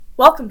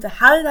Welcome to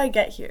How Did I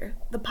Get Here,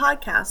 the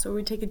podcast where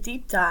we take a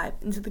deep dive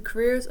into the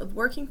careers of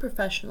working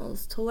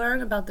professionals to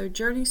learn about their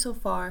journey so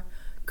far,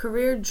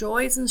 career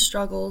joys and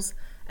struggles,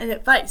 and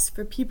advice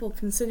for people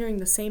considering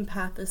the same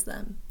path as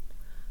them.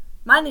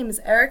 My name is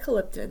Erica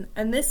Lipton,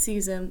 and this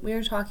season we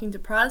are talking to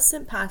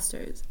Protestant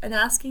pastors and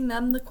asking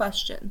them the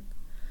question,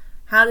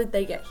 how did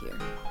they get here?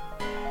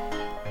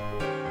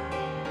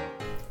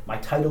 My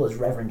title is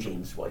Reverend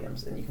James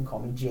Williams, and you can call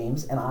me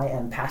James, and I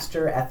am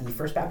pastor at the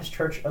First Baptist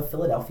Church of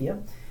Philadelphia.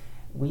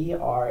 We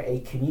are a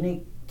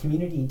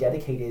community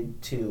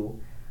dedicated to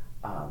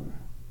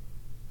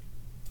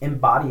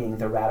embodying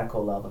the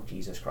radical love of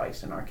Jesus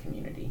Christ in our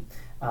community.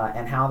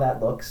 And how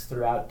that looks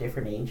throughout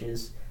different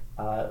ages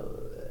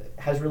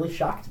has really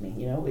shocked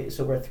me.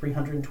 So we're a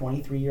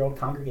 323-year-old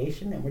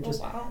congregation, and we're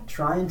just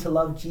trying to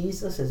love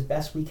Jesus as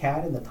best we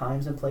can in the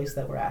times and place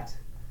that we're at.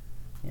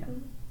 Yeah.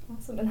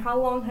 Awesome. And how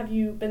long have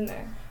you been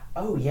there?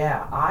 Oh,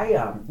 yeah.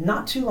 I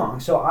not too long.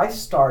 So I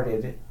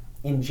started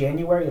in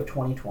January of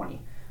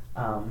 2020.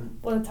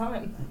 What a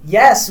time.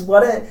 Yes, and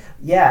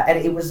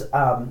it was,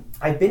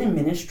 I've been in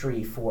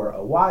ministry for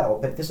a while,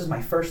 but this is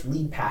my first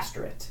lead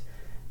pastorate.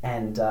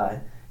 And,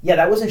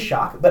 that was a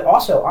shock, but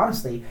also,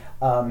 honestly,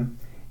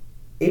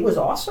 it was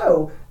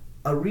also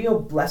a real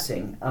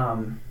blessing,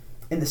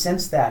 in the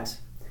sense that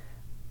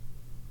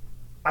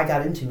I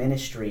got into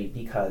ministry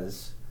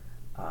because,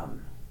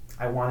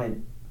 I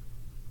wanted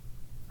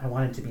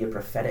to be a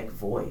prophetic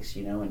voice,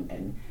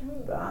 and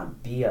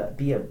be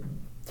a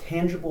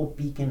tangible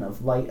beacon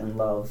of light and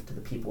love to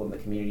the people in the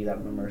community that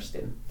I'm immersed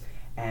in.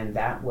 And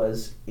that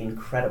was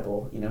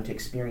incredible, to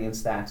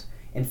experience that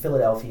in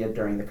Philadelphia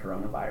during the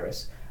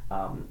coronavirus.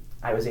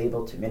 I was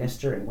able to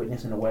minister and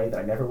witness in a way that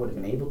I never would have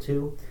been able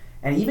to.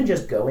 And even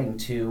just going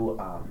to,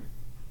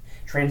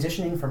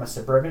 transitioning from a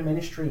suburban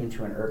ministry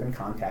into an urban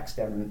context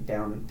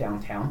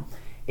downtown,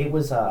 it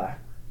was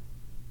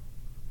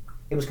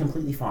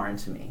completely foreign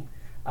to me.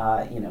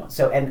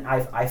 And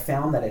I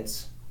found that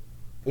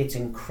it's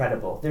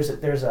incredible. There's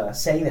a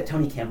saying that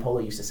Tony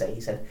Campolo used to say. He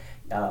said,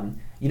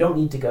 you don't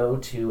need to go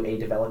to a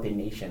developing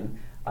nation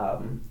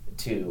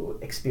to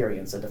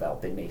experience a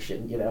developing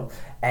nation,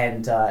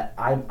 And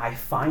I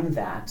find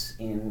that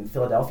in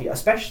Philadelphia,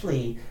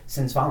 especially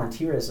since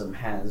volunteerism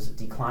has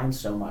declined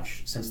so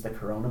much since the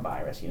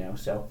coronavirus,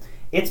 So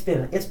it's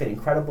been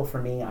incredible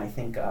for me. I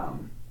think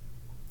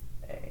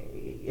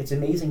it's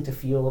amazing to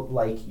feel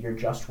like you're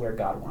just where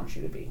God wants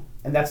you to be.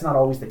 And that's not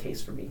always the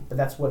case for me, but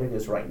that's what it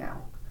is right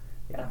now.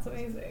 Yeah. That's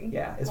amazing.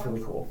 Yeah, it's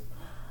really cool.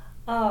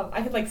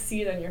 I could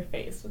see it on your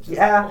face, which is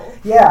cool.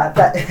 Yeah.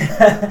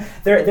 That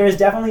there's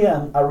definitely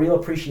a real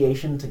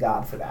appreciation to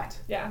God for that.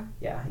 Yeah.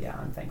 Yeah,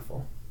 I'm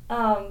thankful.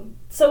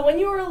 So when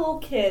you were a little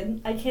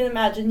kid, I can't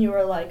imagine you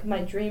were like,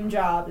 my dream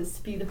job is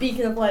to be the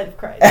beacon of light of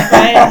Christ,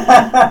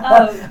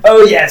 right?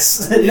 Oh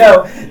yes,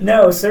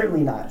 no,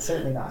 certainly not.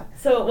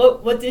 So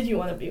what did you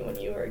want to be when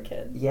you were a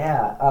kid?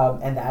 Yeah,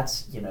 and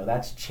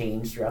that's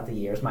changed throughout the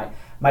years.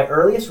 My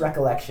earliest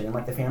recollection,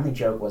 and the family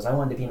joke was I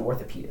wanted to be an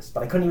orthopedist,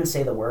 but I couldn't even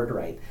say the word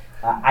right.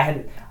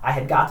 I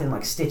had gotten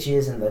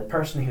stitches, and the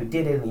person who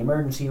did it in the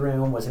emergency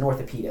room was an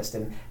orthopedist,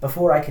 and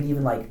before I could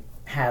even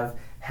have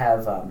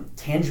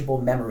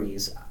tangible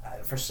memories,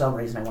 for some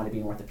reason I wanted to be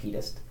an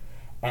orthopedist.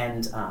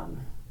 And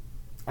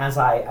as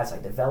I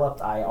developed,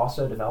 I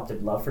also developed a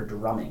love for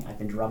drumming. I've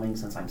been drumming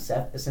since I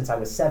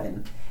was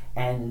 7,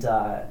 and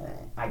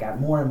I got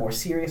more and more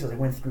serious as I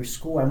went through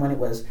school. And when it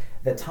was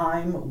the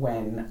time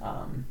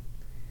when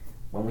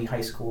we high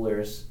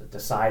schoolers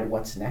decide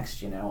what's next,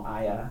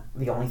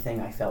 the only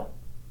thing I felt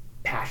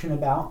passionate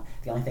about,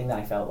 the only thing that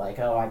I felt like,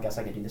 I guess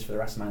I could do this for the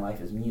rest of my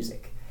life, is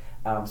music.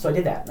 So I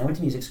did that, and I went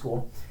to music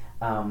school.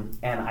 And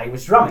I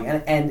was drumming,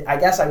 and I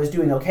guess I was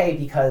doing okay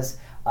because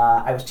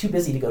I was too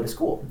busy to go to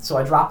school, so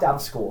I dropped out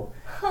of school.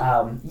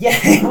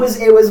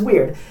 It was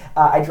weird.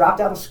 I dropped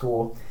out of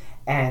school,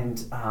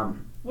 and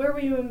where were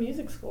you in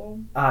music school?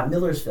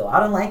 Millersville,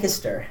 out in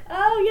Lancaster.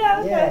 Oh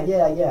yeah. Okay.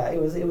 Yeah.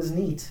 It was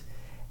neat,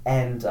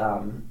 and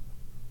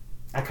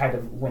I kind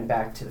of went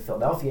back to the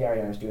Philadelphia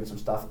area. I was doing some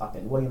stuff up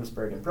in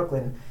Williamsburg and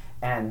Brooklyn,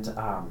 and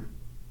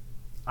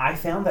I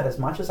found that as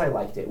much as I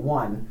liked it,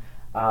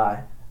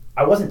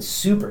 I wasn't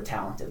super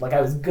talented.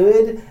 I was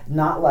good,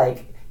 not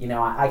I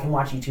can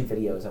watch YouTube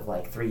videos of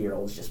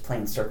 3-year-olds just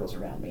playing circles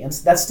around me. And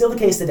that's still the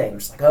case today. I'm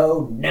just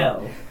oh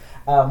no.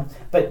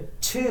 But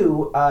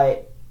 2,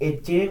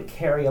 it didn't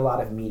carry a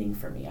lot of meaning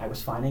for me. I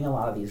was finding a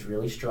lot of these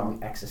really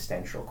strong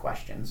existential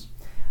questions.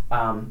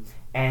 And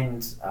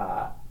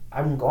I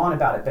won't go on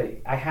about it,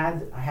 but I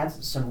had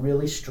some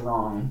really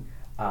strong,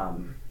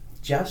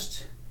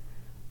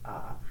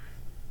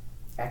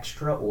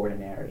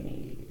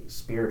 extraordinary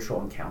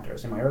spiritual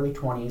encounters in my early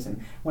 20s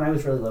and when I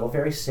was really little,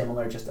 very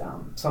similar, just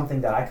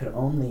something that I could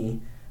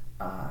only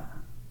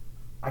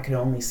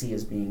see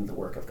as being the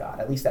work of God.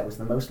 At least that was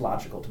the most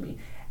logical to me.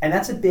 And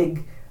that's a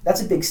big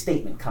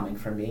statement coming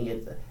from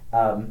me.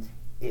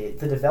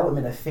 The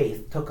development of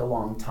faith took a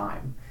long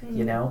time,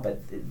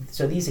 but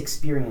so these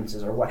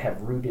experiences are what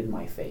have rooted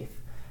my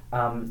faith.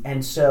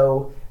 And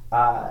so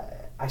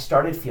I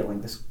started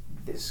feeling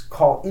this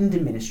call into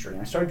ministry,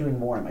 and I started doing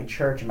more in my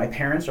church. And my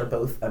parents are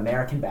both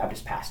American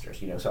Baptist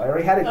pastors, so I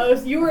already had it. Oh,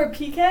 so you were a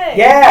PK.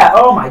 Yeah.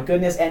 Oh my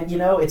goodness. And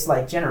it's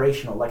like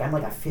generational. Like I'm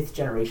like a 5th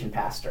generation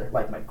pastor.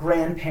 Like my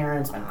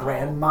grandparents, my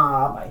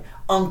grandma, my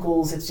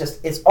uncles.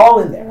 It's all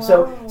in there.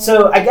 Wow.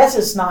 So I guess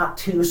it's not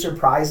too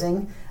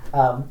surprising.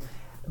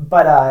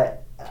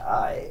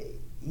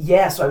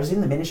 Yeah. So I was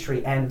in the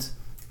ministry, and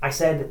I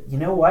said, you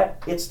know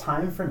what? It's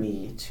time for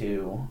me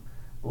to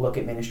look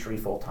at ministry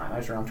full time. I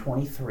was around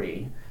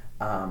 23.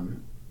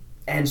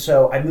 And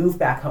so I moved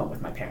back home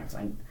with my parents.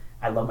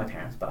 I love my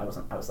parents, but I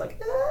was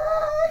like,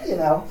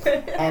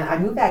 and I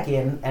moved back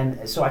in,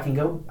 and so I can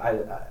go,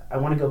 I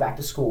want to go back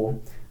to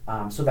school,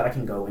 so that I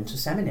can go into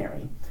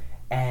seminary.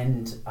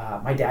 And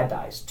my dad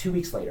dies 2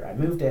 weeks later. I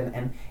moved in,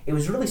 and it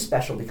was really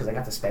special because I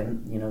got to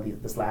spend,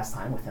 this last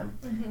time with him.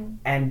 Mm-hmm.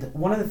 And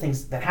one of the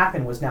things that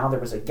happened was now there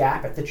was a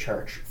gap at the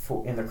church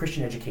in the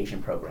Christian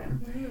education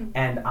program. Mm-hmm.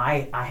 And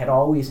I had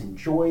always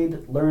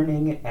enjoyed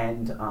learning,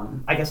 and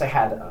I guess I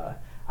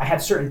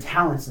had certain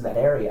talents in that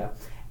area.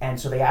 And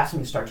so they asked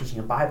me to start teaching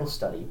a Bible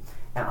study,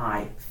 and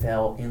I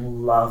fell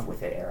in love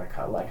with it,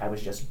 Erica. Like I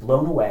was just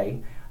blown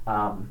away.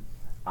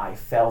 I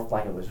felt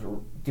like I was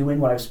doing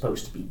what I was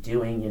supposed to be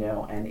doing,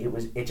 and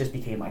it just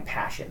became my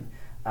passion.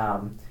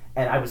 And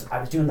I was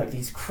doing like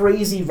these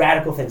crazy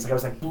radical things. Like I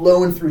was like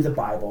blowing through the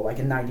Bible like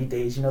in 90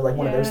 days, like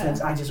one of those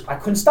things. I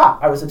couldn't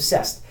stop. I was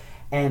obsessed.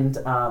 And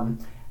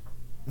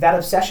that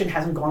obsession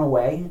hasn't gone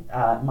away.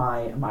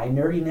 My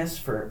nerdiness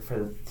for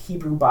the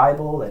Hebrew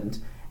Bible and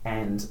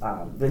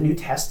the New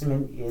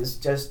Testament is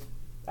just,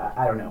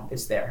 I don't know,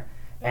 it's there.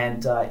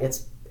 And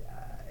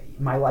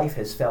my life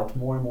has felt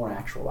more and more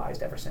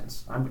actualized ever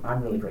since.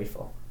 I'm really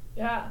grateful.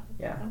 Yeah.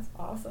 Yeah. That's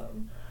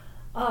awesome.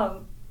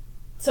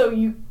 So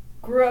you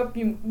grew up,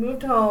 you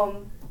moved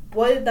home.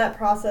 What did that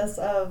process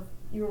of,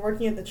 you were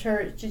working at the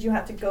church, did you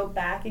have to go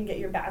back and get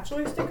your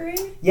bachelor's degree?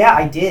 Yeah,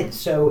 I did.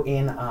 So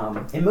in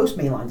most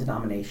mainline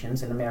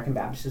denominations, and American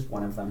Baptist is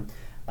one of them,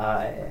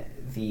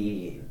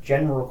 the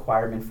general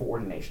requirement for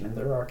ordination, and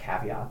there are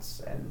caveats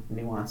and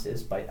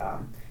nuances, but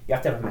you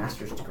have to have a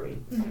master's degree.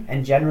 Mm-hmm.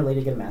 And generally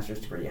to get a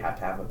master's degree, you have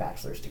to have a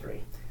bachelor's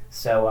degree.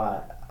 So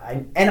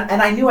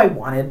I knew I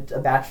wanted a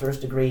bachelor's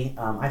degree.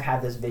 I've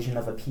had this vision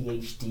of a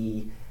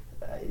PhD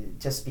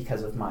just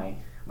because of my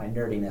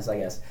nerdiness, I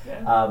guess.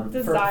 Yeah.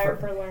 Desire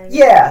for learning.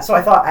 Yeah, so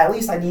I thought at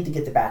least I need to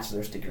get the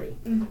bachelor's degree.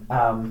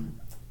 Mm-hmm.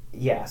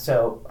 Yeah,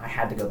 so I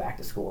had to go back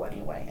to school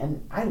anyway,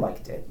 and I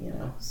liked it,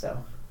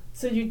 so.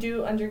 So you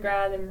do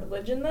undergrad in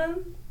religion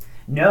then?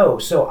 No,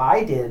 so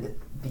I did,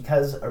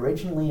 because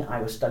originally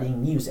I was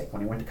studying music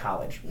when I went to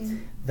college. Mm-hmm.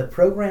 The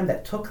program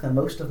that took the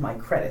most of my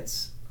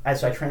credits,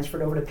 so I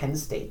transferred over to Penn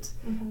State,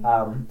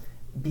 mm-hmm.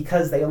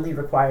 Because they only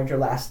required your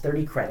last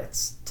 30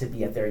 credits to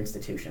be at their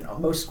institution.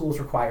 Most schools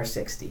require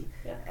 60.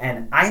 Yeah.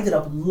 And I ended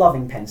up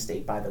loving Penn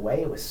State, by the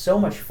way. It was so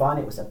much fun.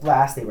 It was a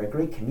blast. They were a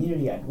great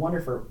community. I had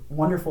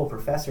wonderful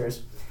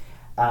professors.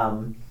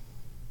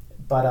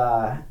 But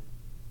I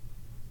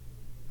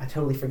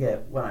totally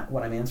forget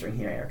what I'm answering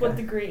here, Erica. What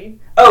degree?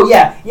 Oh,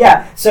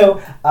 yeah.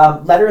 So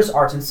letters,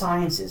 arts, and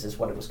sciences is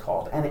what it was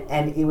called.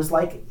 And it was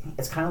like,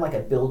 it's kind of like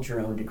a build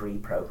your own degree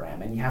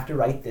program. And you have to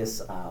write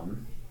this...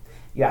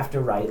 you have to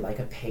write like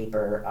a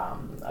paper,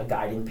 a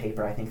guiding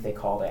paper, I think they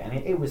called it, and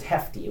it was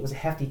hefty. It was a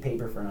hefty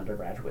paper for an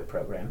undergraduate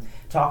program,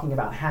 talking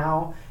about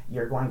how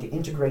you're going to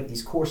integrate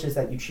these courses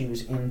that you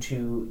choose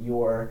into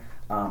your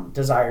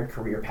desired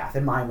career path.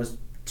 And mine was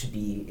to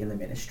be in the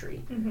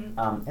ministry.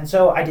 Mm-hmm. And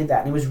so I did that,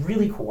 and it was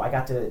really cool. I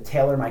got to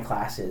tailor my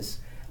classes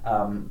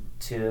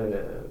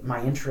to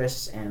my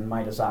interests and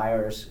my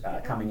desires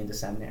coming into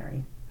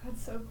seminary.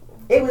 That's so cool.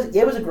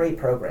 It was a great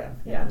program.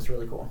 Yeah, it was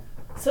really cool.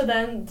 So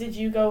then, did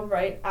you go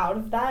right out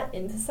of that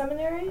into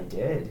seminary? I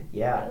did,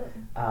 yeah.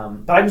 Really?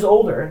 But I was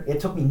older.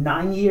 It took me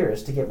 9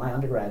 years to get my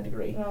undergrad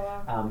degree. Oh,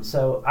 wow.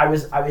 So I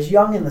was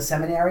young in the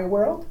seminary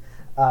world,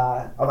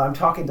 although I'm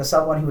talking to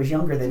someone who was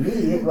younger than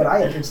me when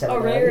I entered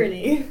seminary. A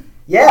rarity.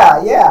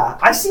 Yeah.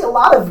 I see a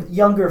lot of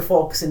younger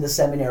folks in the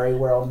seminary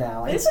world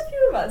now. There's a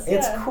few of us,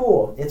 It's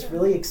cool. It's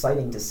really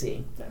exciting to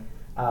see.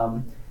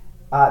 Yeah.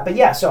 But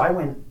yeah, so I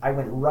went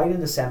right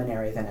into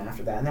seminary then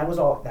after that, and that was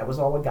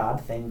all a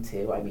God thing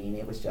too. I mean,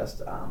 it was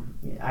just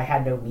I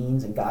had no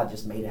means, and God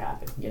just made it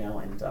happen,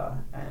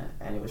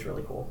 and it was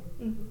really cool.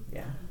 Mm-hmm.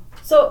 Yeah.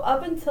 So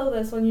up until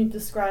this, when you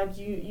described,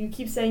 you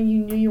keep saying you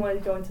knew you wanted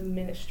to go into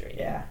ministry.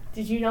 Yeah.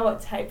 Did you know what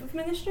type of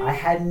ministry? I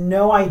had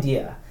no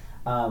idea,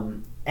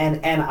 and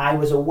I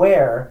was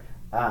aware.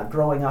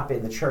 Growing up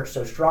in the church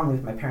so strongly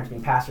with my parents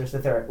being pastors,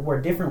 that there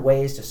were different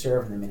ways to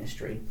serve in the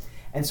ministry.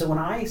 And so when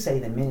I say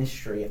the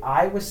ministry,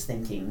 I was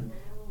thinking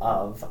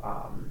of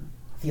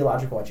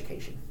theological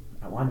education.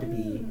 I wanted to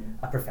be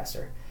a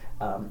professor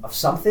of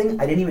something.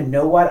 I didn't even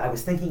know what. I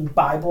was thinking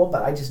Bible,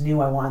 but I just knew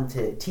I wanted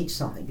to teach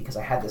something because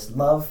I had this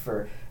love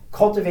for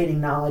cultivating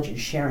knowledge and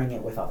sharing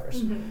it with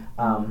others.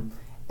 Mm-hmm.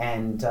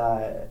 And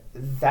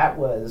that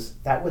was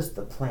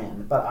the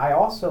plan. But I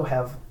also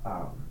have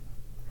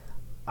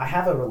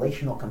a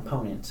relational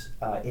component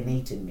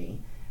innate in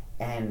me,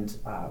 and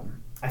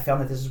I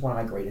found that this is one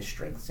of my greatest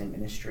strengths in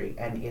ministry,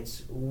 and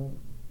it's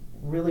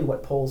really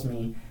what pulls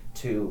me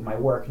to my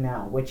work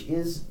now, which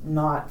is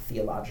not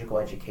theological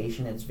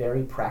education. It's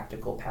very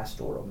practical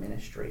pastoral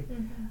ministry.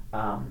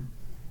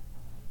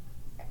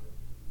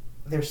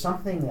 There's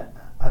something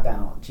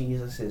about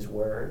Jesus'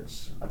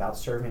 words about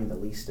serving the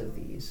least of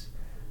these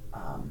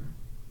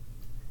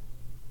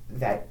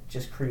that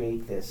just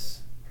create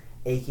this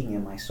aching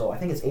in my soul. I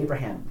think it's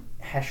Abraham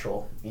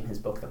Heschel in his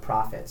book The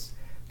Prophets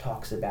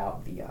talks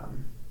about the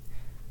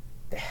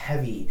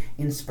heavy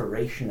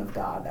inspiration of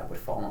God that would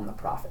fall on the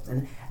prophets.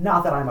 And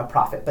not that I'm a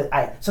prophet, but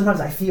sometimes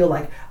I feel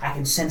like I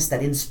can sense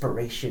that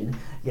inspiration,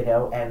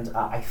 and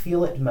I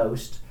feel it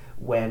most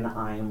when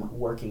I'm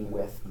working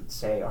with,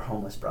 say, our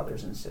homeless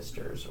brothers and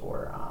sisters,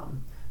 or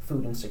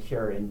food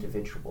insecure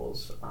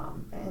individuals,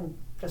 and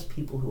just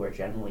people who are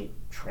generally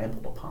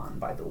trampled upon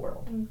by the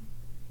world.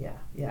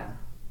 Yeah.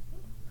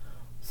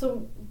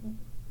 So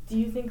do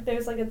you think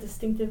there's like a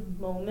distinctive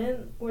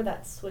moment where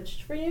that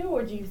switched for you,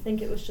 or do you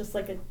think it was just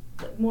like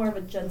more of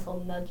a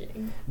gentle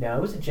nudging? No,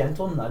 it was a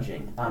gentle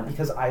nudging,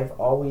 because I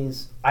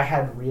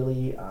had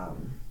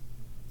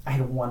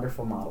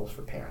wonderful models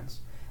for parents,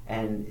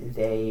 and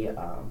they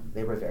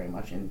were very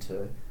much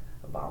into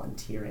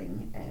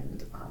volunteering,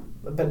 and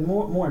but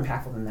more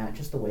impactful than that,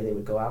 just the way they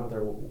would go out of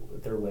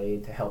their way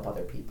to help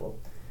other people.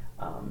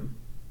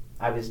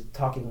 I was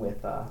talking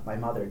with my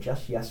mother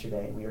just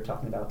yesterday, and we were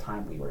talking about a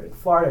time we were in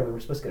Florida. We were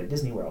supposed to go to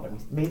Disney World, and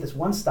we made this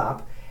one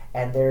stop,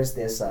 and there's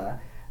this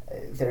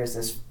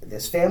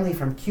family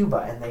from Cuba,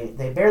 and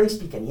they barely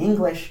speak any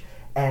English,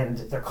 and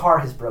their car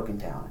has broken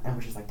down, and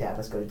we're just like, Dad,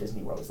 let's go to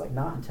Disney World. It's like,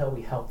 not until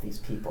we help these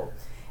people.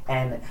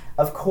 And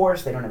of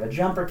course they don't have a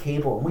jumper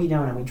cable, and we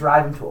don't, and we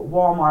drive them to a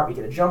Walmart, we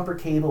get a jumper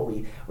cable,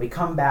 we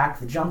come back,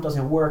 the jump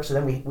doesn't work, so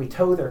then we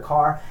tow their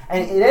car,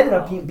 and it ended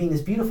up being this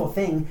beautiful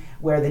thing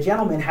where the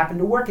gentleman happened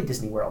to work at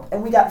Disney World,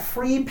 and we got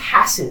free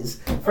passes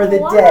for the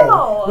day,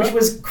 which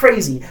was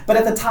crazy. But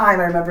at the time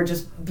I remember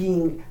just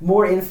being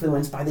more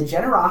influenced by the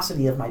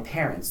generosity of my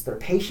parents, their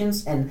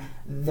patience, and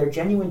their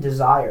genuine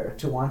desire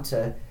to want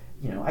to,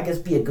 I guess,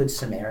 be a good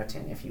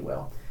Samaritan, if you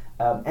will.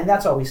 And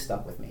that's always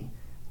stuck with me.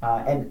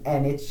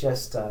 And it's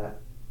just,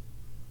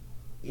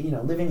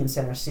 living in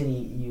Center City,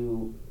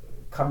 you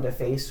come to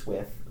face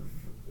with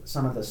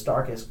some of the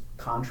starkest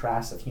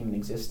contrasts of human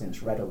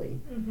existence readily.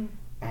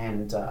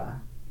 And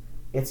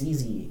it's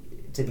easy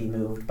to be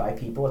moved by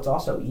people. It's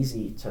also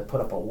easy to put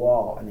up a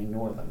wall and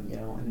ignore them,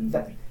 And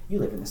that, you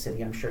live in the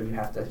city, I'm sure you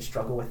have to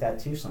struggle with that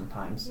too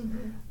sometimes.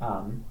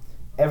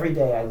 Every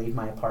day I leave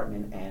my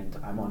apartment and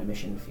I'm on a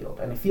mission field,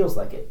 and it feels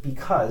like it,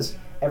 because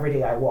every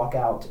day I walk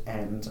out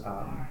and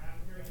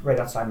right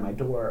outside my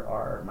door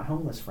are my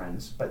homeless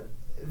friends, but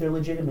they're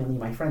legitimately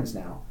my friends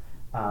now,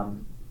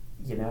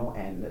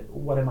 and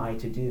what am I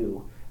to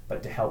do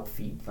but to help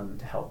feed them,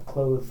 to help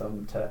clothe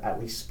them, to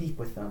at least speak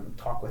with them,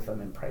 talk with them,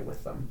 and pray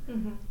with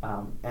them.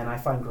 And I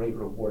find great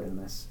reward in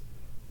this.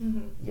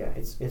 Yeah,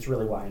 it's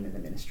really why I'm in the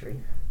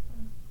ministry.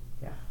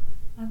 Yeah.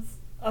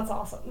 That's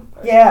awesome.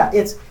 Yeah,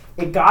 it's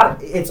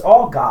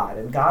all God,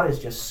 and God is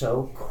just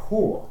so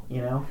cool,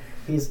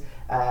 He's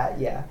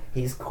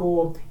he's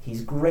cool,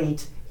 he's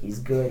great, he's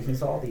good,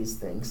 he's all these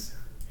things.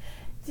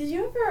 Did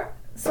you ever?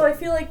 So I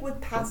feel like with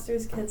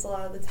pastors' kids a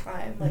lot of the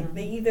time, like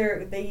they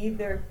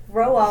either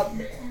grow up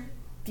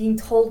being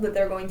told that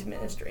they're going to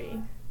ministry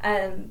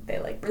and they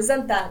like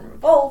resent that and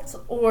revolt,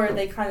 or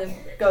they kind of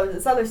go to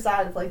this other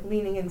side of like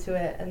leaning into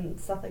it and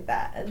stuff like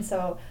that. And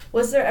so,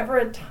 was there ever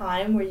a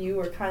time where you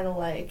were kind of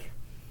like,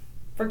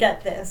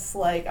 forget this,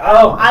 like,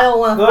 I don't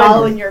want to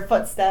follow in your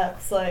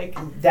footsteps, like?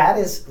 That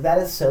is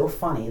so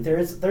funny.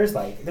 There's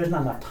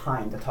not enough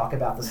time to talk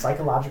about the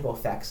psychological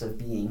effects of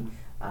being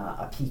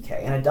a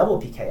PK, and a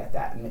double PK at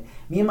that. And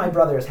me and my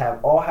brothers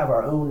all have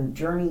our own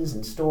journeys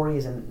and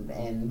stories,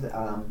 and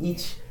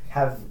each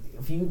have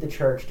viewed the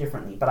church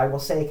differently. But I will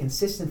say a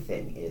consistent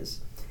thing is,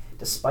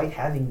 despite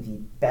having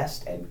the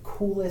best and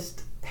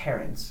coolest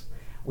parents,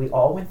 we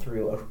all went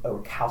through a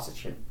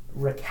recalcitrant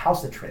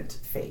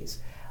phase.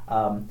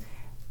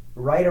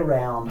 Right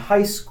around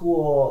high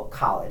school,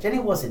 college, and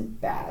it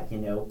wasn't bad,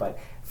 but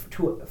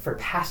for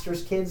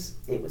pastors' kids,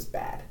 it was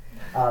bad.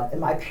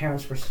 And my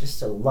parents were just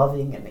so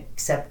loving and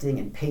accepting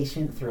and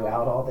patient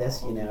throughout all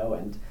this,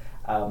 and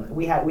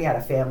we had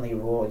a family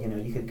rule,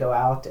 you could go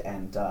out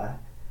and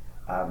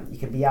you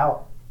could be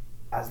out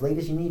as late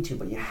as you need to,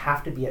 but you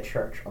have to be at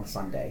church on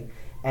Sunday.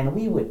 And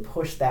we would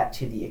push that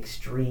to the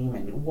extreme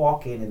and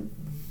walk in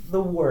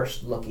the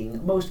worst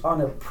looking, most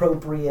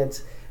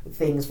inappropriate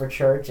things for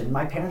church, and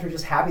my parents were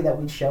just happy that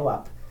we'd show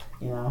up,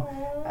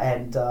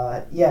 and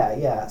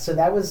so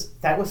that was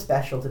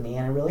special to me,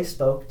 and it really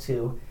spoke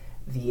to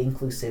the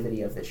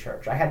inclusivity of the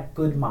church. I had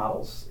good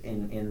models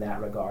in that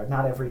regard.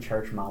 Not every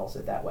church models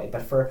it that way,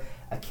 but for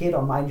a kid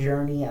on my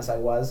journey as I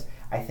was,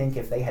 I think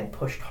if they had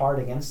pushed hard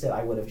against it,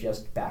 I would have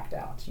just backed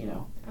out,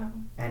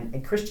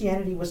 And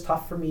Christianity was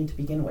tough for me to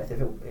begin with.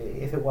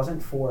 If it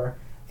wasn't for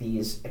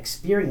these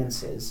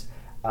experiences,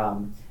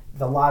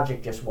 the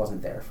logic just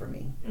wasn't there for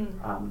me.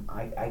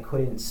 I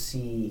couldn't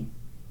see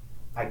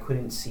I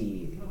couldn't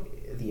see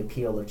the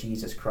appeal of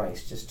Jesus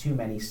Christ. Just too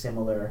many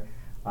similar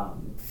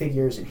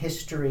figures in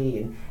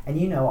history, and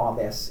you know all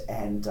this,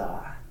 and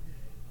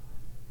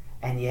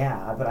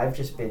yeah, but I've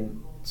just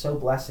been so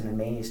blessed and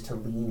amazed to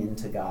lean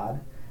into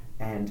God,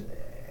 and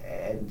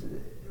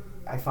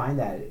I find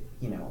that,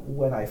 you know,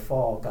 when I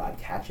fall, God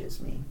catches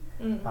me,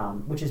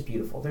 which is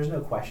beautiful. There's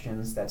no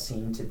questions that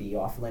seem to be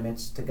off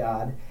limits to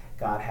God.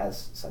 God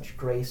has such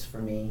grace for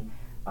me.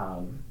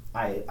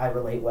 I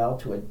relate well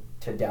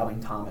to doubting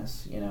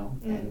Thomas, you know,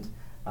 and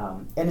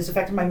it's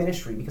affected my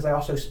ministry because I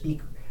also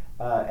speak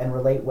and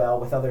relate well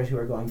with others who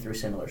are going through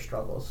similar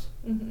struggles.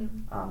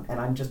 And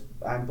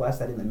I'm blessed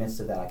that in the midst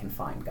of that I can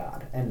find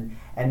God,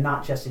 and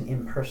not just an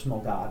impersonal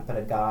God, but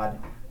a God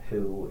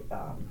who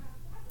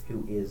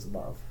is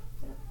love.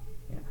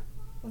 Yeah.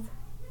 That's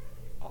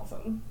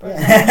awesome.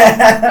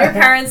 Yeah. Your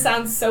parents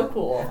sound so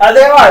cool.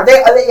 They are.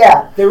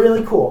 Yeah, they're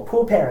really cool.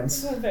 Cool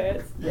parents. Cool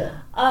parents. Yeah.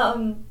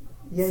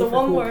 Yay so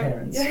one cool more.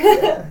 Parents.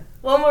 Yeah.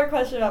 One more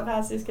question about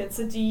pastor's kids.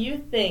 So, do you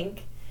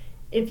think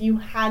if you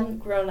hadn't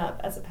grown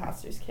up as a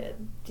pastor's kid,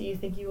 do you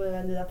think you would have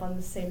ended up on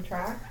the same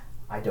track?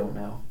 I don't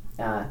know.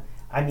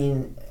 I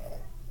mean,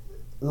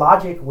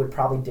 logic would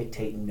probably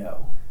dictate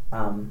no,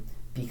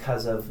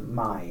 because of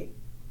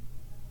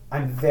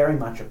I'm very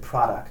much a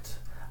product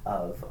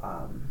of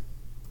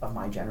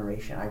my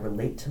generation. I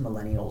relate to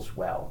millennials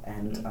well,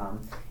 and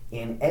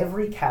in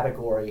every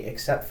category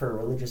except for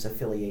religious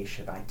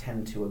affiliation, I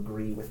tend to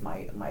agree with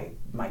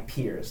my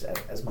peers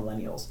as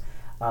millennials.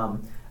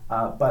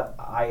 But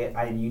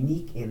I'm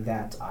unique in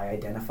that I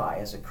identify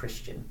as a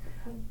Christian.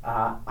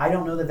 I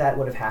don't know that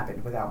would have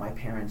happened without my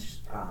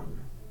parents'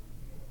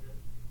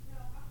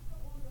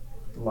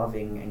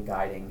 loving and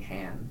guiding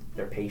hand,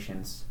 their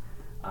patience,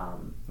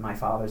 my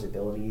father's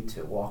ability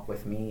to walk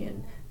with me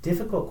in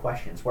difficult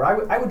questions where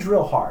I would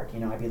drill hard. You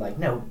know, I'd be like,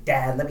 "No,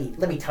 Dad,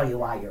 let me tell you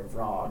why you're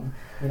wrong."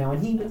 You know,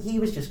 and he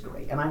was just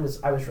great, and I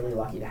was really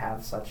lucky to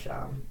have such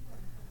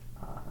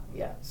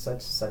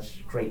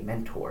such great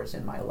mentors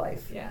in my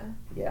life.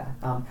 Yeah.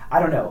 I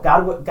don't know.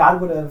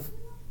 God would have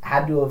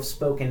had to have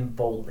spoken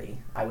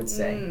boldly, I would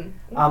say.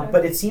 Okay.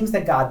 But it seems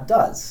that God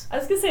does. I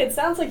was gonna say, it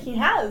sounds like He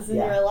has in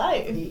your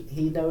life.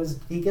 He knows.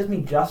 He gives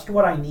me just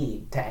what I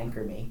need to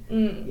anchor me.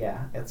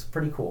 Yeah, it's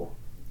pretty cool.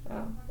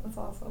 Oh, that's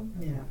awesome.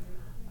 Yeah.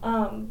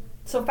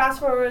 So fast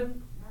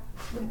forward,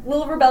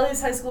 little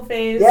rebellious high school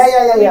phase.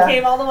 Yeah. You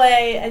came all the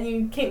way, and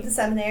you came to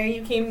seminary.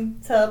 You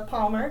came to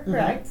Palmer,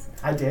 correct?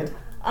 I did.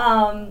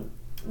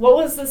 What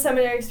was the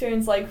seminary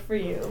experience like for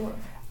you?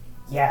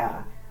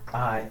 Yeah.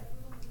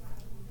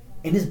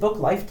 In his book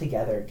Life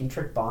Together,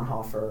 Dietrich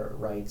Bonhoeffer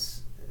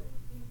writes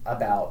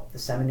about the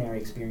seminary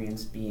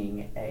experience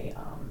being a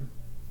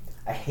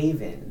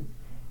haven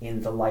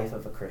in the life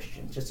of a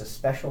Christian, just a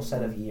special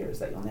set of years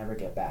that you'll never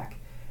get back.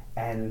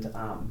 And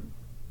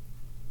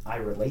I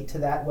relate to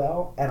that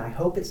well, and I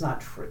hope it's not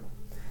true,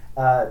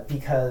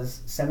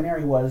 because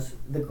seminary was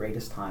the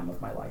greatest time of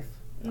my life.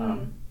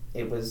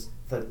 It was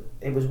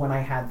when I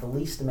had the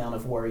least amount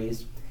of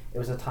worries. It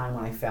was a time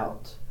when I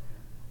felt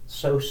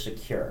so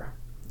secure.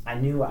 I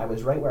knew I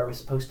was right where I was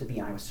supposed to be,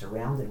 and I was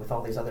surrounded with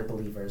all these other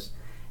believers,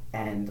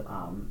 and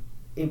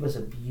it was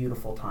a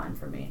beautiful time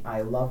for me.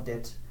 I loved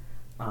it.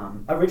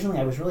 Originally,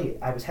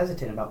 I was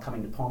hesitant about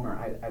coming to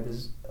Palmer. I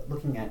was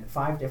looking at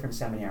 5 different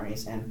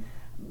seminaries, and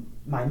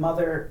my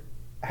mother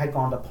had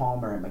gone to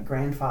Palmer, and my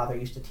grandfather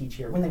used to teach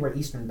here when they were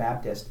Eastern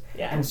Baptist,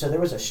 and so there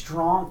was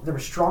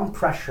strong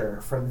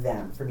pressure from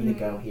them for me to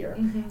go here.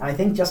 And I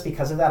think just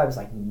because of that, I was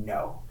like,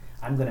 no,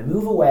 I'm going to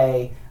move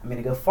away. I'm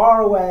going to go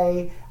far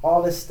away.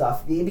 All this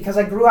stuff, because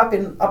I grew up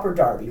in Upper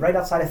Darby, right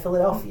outside of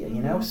Philadelphia,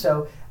 you know.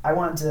 So I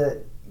wanted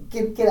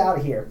to get out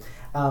of here,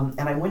 and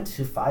I went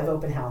to 5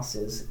 open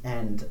houses,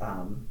 and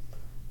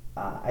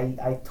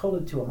I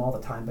told it to him all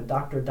the time, but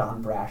Dr.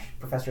 Don Brash,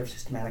 professor of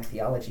systematic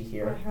theology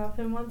here. I have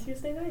him on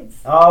Tuesday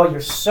nights. Oh,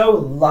 you're so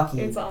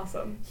lucky. It's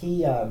awesome.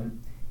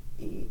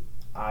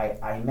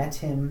 I met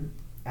him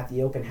at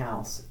the open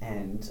house,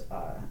 and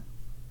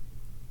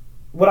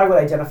what I would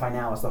identify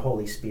now as the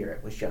Holy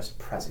Spirit was just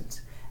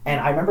present. And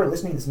I remember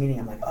listening to this meeting,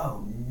 I'm like,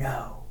 oh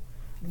no,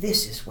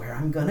 this is where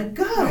I'm gonna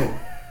go.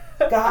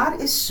 God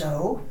is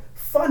so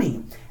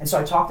funny. And so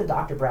I talked to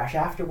Dr. Brash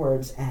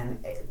afterwards,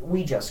 and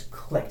we just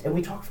clicked. And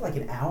we talked for like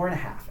an hour and a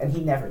half, and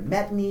he never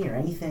met me or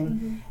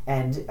anything.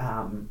 And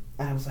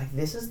I was like,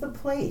 this is the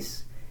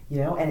place, you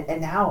know.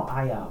 And now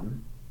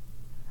I'm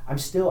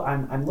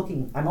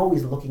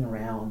always looking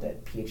around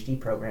at PhD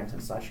programs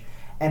and such.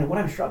 And what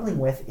I'm struggling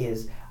with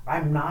is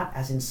I'm not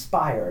as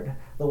inspired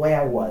the way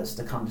I was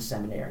to come to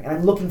seminary. And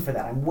I'm looking for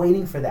that. I'm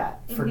waiting for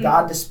that, for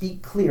God to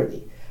speak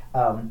clearly.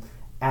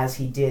 As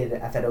he did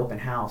at that open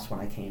house when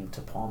I came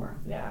to Palmer.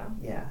 Yeah.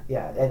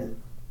 And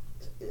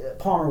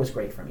Palmer was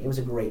great for me. It was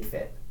a great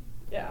fit.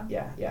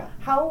 Yeah.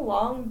 How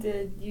long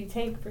did you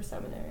take for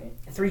seminary?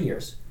 3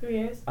 years. 3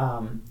 years?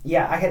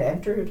 I had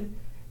entered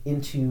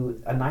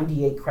into a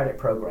 98 credit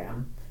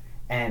program,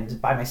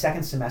 and by my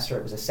second semester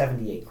it was a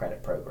 78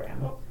 credit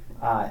program.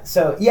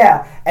 So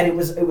yeah, and it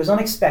was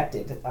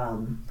unexpected,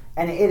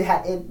 and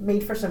it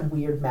made for some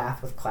weird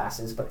math with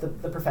classes, but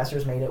the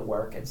professors made it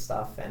work and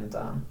stuff, and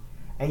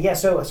yeah,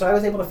 so I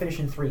was able to finish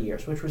in 3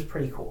 years, which was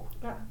pretty cool.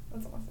 Yeah,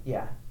 that's awesome.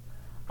 Yeah.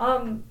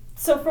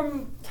 So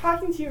from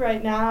talking to you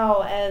right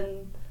now,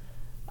 and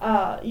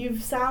you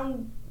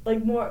sound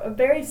like a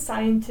very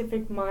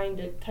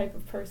scientific-minded type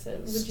of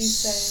person. Would you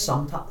say?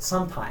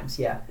 Sometimes,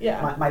 yeah.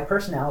 Yeah. My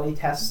personality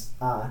tests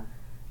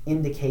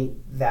indicate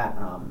that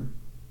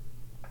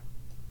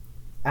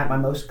at my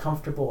most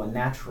comfortable and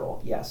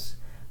natural, yes,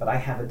 but I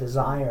have a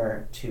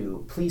desire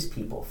to please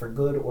people for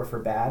good or for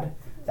bad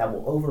that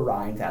will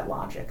override that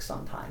logic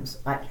sometimes.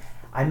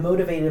 I'm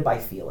motivated by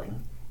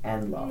feeling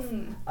and love.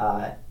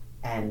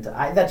 And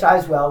that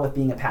jives well with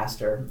being a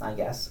pastor, I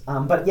guess.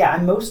 But yeah,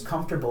 I'm most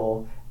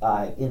comfortable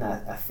in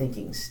a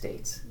thinking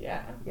state.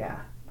 Yeah.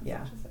 Yeah.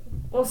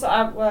 Well, so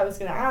what I was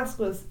going to ask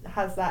was,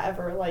 has that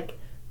ever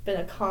been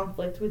a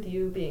conflict with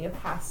you being a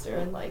pastor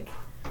and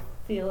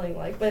feeling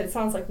but it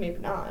sounds like maybe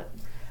not.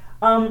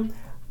 I'm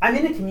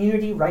in a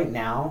community right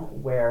now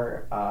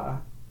where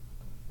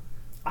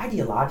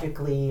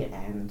ideologically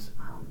and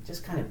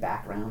just kind of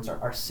backgrounds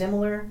are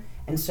similar,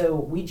 and so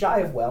we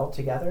jive well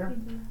together.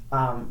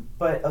 Mm-hmm.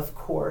 But of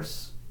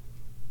course,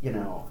 the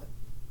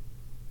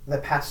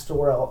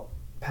pastoral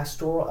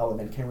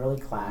element can really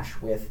clash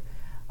with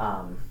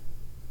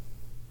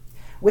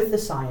the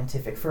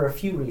scientific for a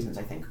few reasons,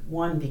 I think.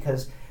 One,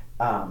 because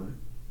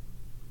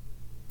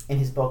in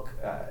his book,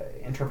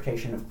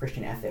 Interpretation of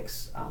Christian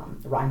Ethics,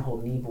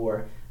 Reinhold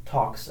Niebuhr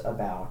talks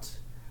about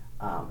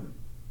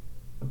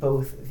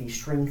both the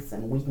strengths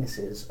and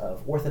weaknesses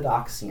of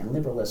orthodoxy and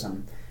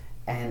liberalism.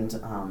 And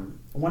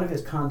one of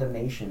his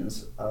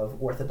condemnations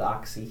of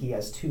orthodoxy, he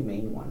has two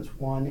main ones.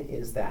 One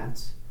is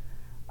that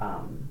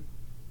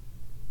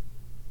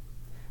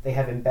they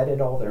have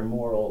embedded all their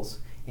morals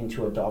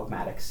into a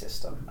dogmatic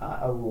system,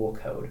 a rule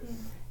code.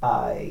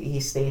 He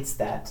states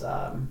that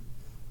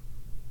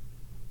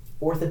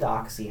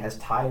orthodoxy has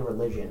tied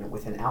religion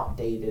with an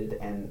outdated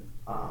and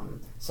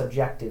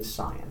subjective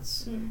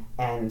science.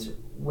 And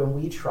when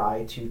we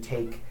try to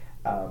take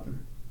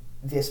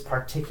this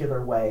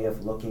particular way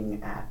of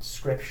looking at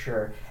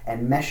Scripture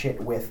and mesh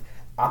it with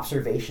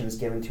observations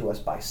given to us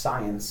by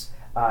science,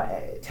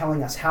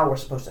 telling us how we're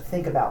supposed to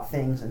think about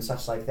things and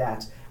such like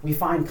that, we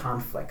find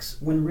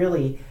conflicts when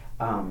really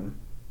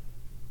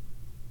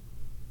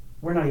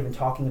we're not even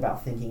talking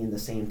about thinking in the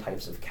same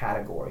types of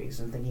categories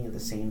and thinking in the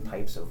same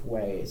types of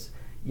ways.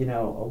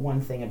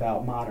 One thing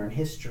about modern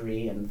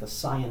history and the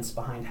science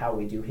behind how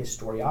we do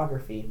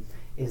historiography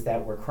is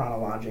that we're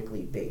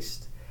chronologically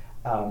based.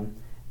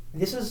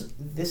 This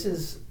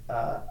is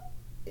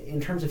in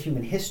terms of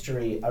human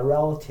history, a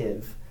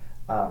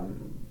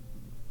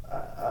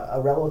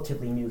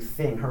relatively new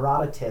thing.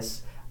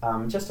 Herodotus,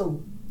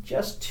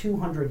 just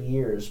 200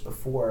 years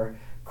before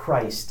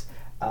Christ,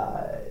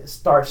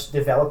 starts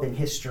developing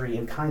history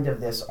in kind of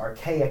this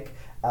archaic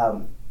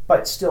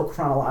but still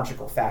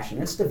chronological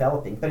fashion. It's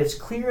developing, but it's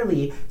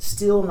clearly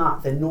still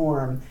not the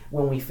norm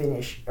when we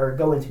finish or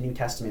go into New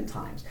Testament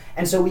times.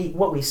 And so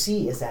what we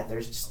see is that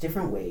there's just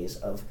different ways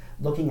of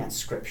looking at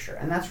Scripture,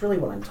 and that's really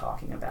what I'm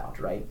talking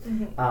about, right?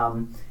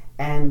 Mm-hmm.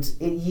 And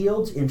it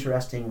yields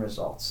interesting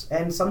results.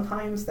 And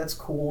sometimes that's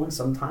cool, and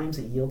sometimes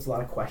it yields a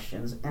lot of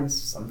questions, and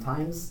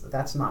sometimes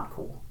that's not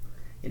cool.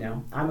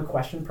 I'm a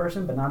question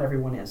person, but not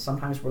everyone is.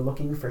 Sometimes we're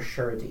looking for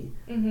surety.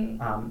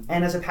 Mm-hmm.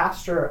 And as a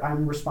pastor,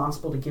 I'm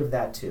responsible to give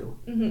that too.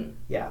 Mm-hmm.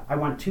 Yeah, I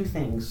want two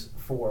things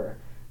for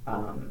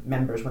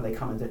members when they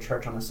come into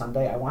church on a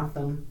Sunday. I want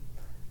them,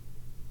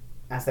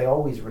 as they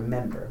always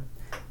remember,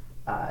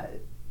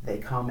 they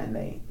come and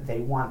they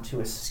want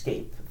to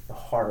escape the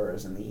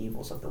horrors and the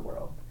evils of the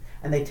world.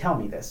 And they tell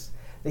me this.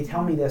 They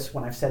tell me this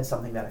when I've said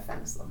something that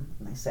offends them.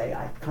 And they say,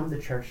 I come to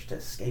church to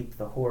escape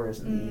the horrors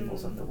and the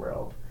evils of the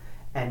world.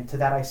 And to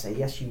that I say,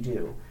 yes, you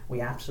do.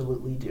 We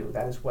absolutely do.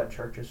 That is what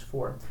church is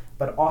for.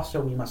 But also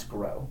we must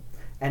grow.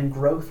 And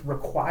growth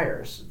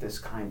requires this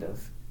kind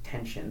of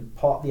tension.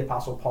 The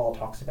Apostle Paul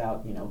talks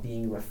about,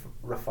 being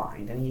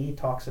refined. And he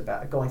talks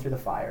about going through the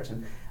fires.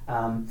 And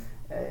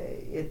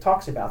it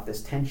talks about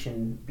this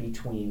tension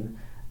between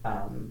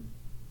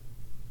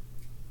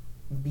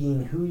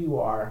being who you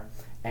are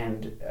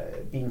and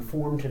being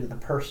formed into the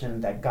person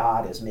that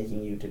God is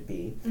making you to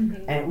be.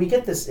 Mm-hmm. And we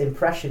get this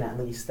impression, at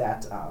least,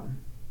 that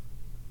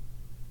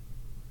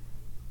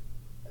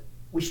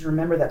we should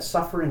remember that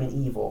suffering and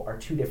evil are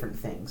two different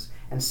things,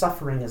 and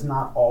suffering is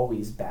not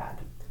always bad.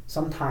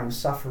 Sometimes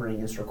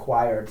suffering is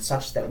required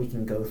such that we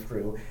can go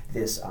through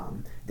this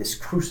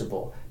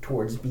crucible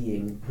towards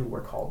being who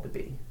we're called to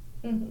be.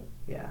 Mm-hmm.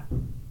 Yeah.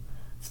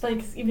 It's funny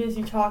because even as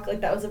you talk,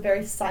 that was a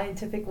very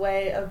scientific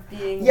way of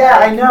being. Yeah,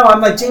 I know. I'm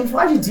like, James,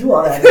 why'd you do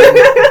all that?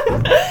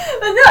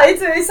 But no,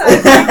 it's a very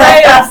scientific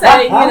way of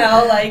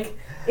saying,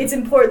 it's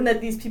important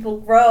that these people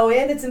grow,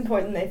 and it's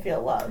important they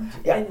feel loved.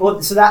 Yeah,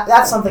 well, so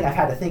that's something I've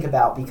had to think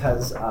about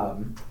because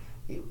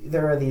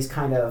there are these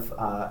kind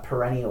of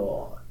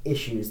perennial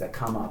issues that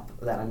come up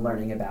that I'm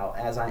learning about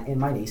in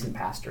my nascent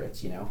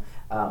pastorates,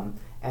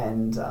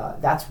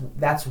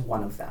 that's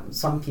one of them.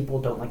 Some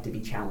people don't like to be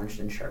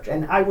challenged in church,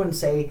 and I wouldn't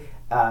say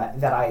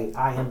that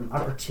I am a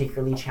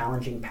particularly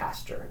challenging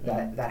pastor.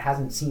 That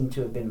hasn't seemed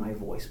to have been my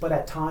voice, but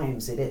at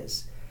times it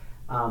is,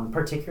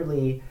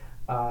 particularly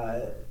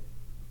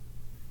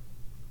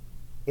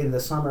in the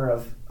summer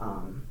of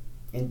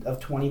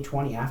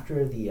 2020,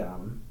 after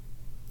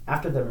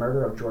the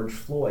murder of George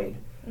Floyd.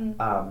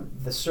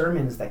 The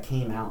sermons that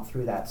came out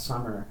through that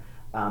summer,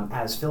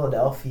 as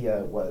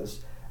Philadelphia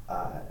was,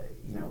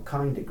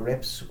 coming to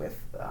grips with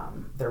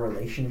their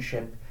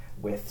relationship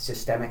with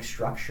systemic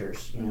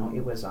structures,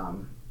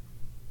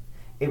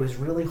 it was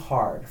really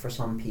hard for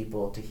some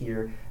people to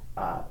hear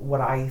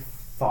what I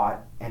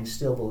thought and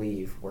still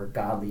believe were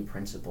godly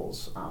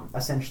principles,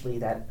 essentially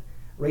that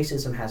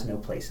racism has no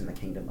place in the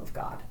kingdom of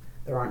God.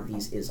 There aren't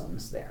these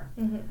isms there.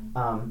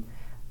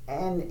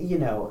 And,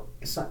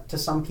 to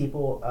some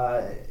people,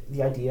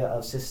 the idea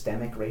of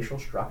systemic racial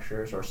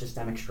structures or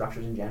systemic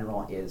structures in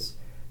general is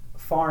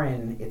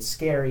foreign, it's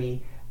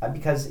scary,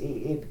 because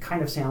it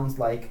kind of sounds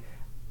like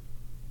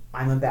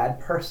I'm a bad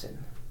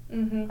person,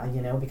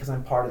 because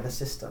I'm part of the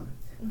system.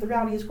 The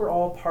reality is we're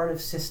all part of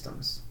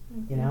systems,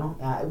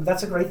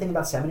 That's a great thing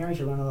about seminaries.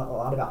 You learn a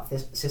lot about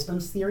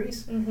systems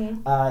theories.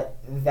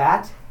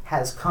 That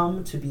has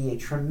come to be a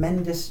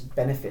tremendous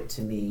benefit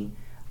to me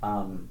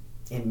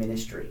in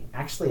ministry.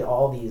 Actually,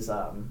 all these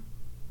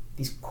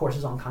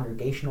courses on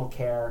congregational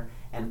care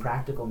and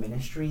practical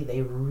ministry,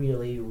 they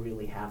really,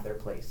 really have their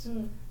place.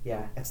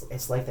 Yeah,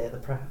 it's like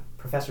the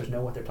professors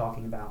know what they're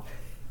talking about.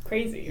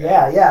 Crazy.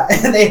 Right? Yeah.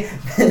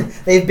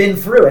 They've been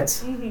through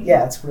it.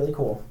 Yeah, it's really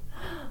cool.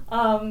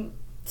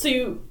 So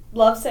you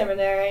love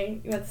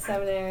seminary. You went to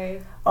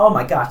seminary. Oh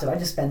my gosh, did I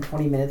just spend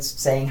 20 minutes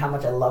saying how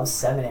much I love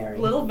seminary?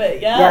 A little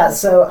bit, yeah. Yeah,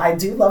 so I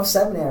do love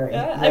seminary.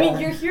 Yeah. I mean,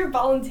 you're here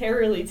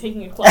voluntarily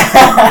taking a class.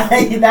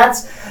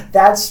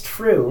 That's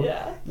true.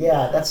 Yeah.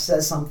 Yeah, that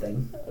says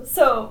something.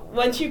 So,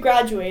 once you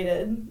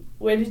graduated,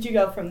 where did you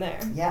go from there?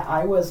 Yeah,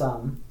 I was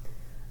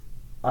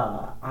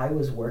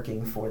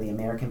working for the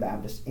American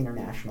Baptist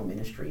International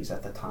Ministries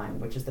at the time,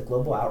 which is the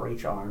global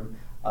outreach arm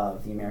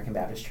of the American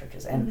Baptist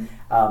churches, and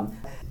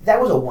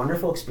that was a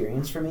wonderful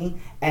experience for me,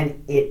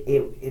 and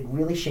it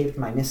really shaped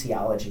my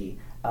missiology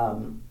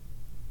in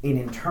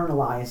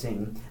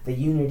internalizing the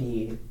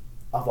unity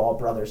of all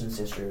brothers and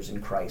sisters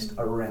in Christ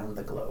around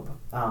the globe.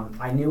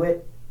 I knew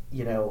it,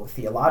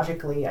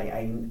 theologically.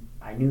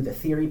 I knew the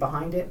theory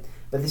behind it,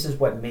 but this is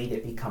what made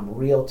it become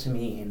real to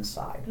me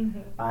inside,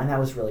 and that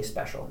was really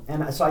special.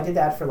 And so I did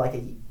that for like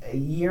a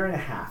year and a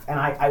half, and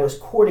I was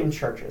courting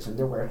churches, and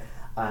there were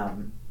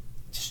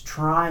just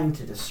trying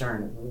to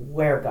discern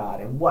where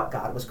God and what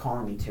God was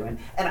calling me to. And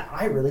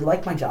I really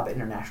liked my job at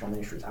International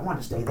Ministries. I wanted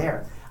to stay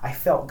there. I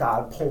felt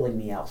God pulling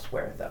me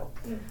elsewhere, though.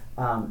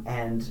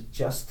 And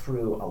just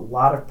through a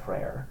lot of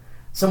prayer,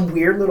 some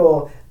weird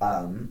little,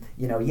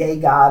 yay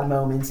God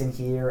moments in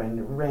here,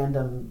 and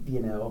random,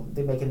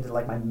 they make it into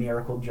like my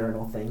miracle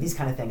journal thing. These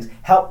kind of things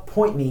help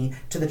point me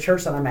to the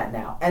church that I'm at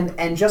now.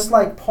 And just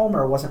like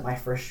Palmer wasn't my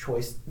first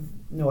choice,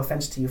 no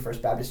offense to you,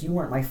 First Baptist, you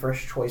weren't my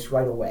first choice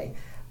right away.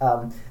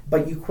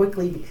 But you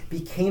quickly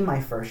became my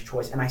first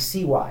choice, and I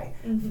see why.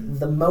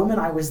 The moment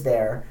I was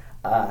there,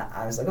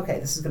 I was like,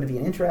 okay, this is going to be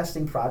an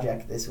interesting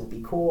project. This will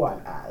be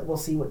cool. We'll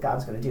see what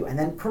God's going to do. And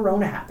then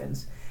Corona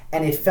happens,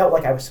 and it felt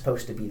like I was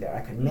supposed to be there. I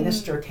could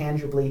minister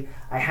tangibly.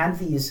 I had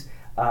these...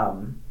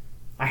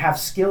 I have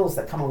skills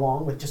that come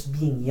along with just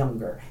being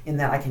younger, in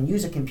that I can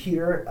use a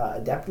computer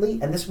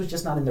adeptly, and this was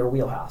just not in their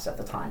wheelhouse at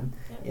the time,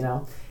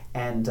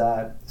 And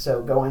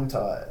so going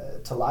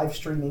to live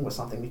streaming was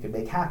something we could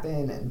make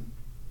happen, and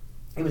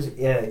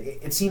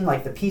it seemed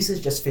like the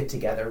pieces just fit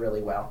together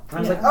really well. And I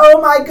was like,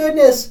 oh my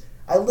goodness,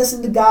 I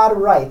listened to God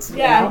right.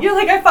 You're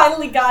like, I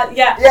finally got,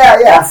 Yeah.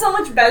 That's so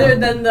much better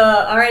than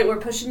all right, we're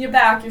pushing you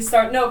back, you're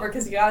starting over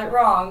because you got it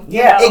wrong.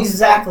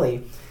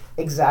 Exactly.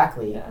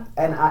 Yeah.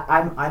 And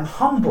I'm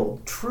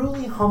humbled,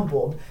 truly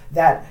humbled,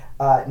 that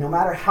no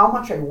matter how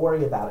much I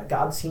worry about it,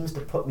 God seems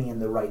to put me in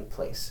the right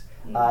place.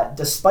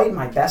 Despite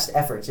my best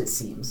efforts, it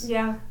seems.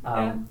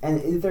 And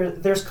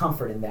there's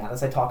comfort in that.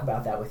 As I talk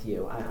about that with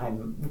you,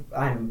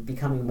 I'm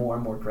becoming more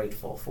and more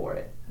grateful for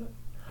it.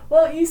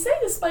 Well, you say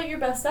despite your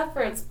best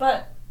efforts,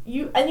 but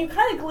you kind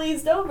of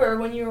glazed over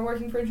when you were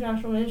working for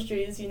International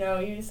Ministries.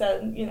 You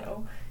said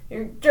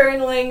you're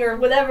journaling or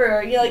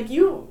whatever.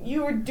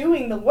 You were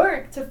doing the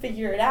work to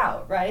figure it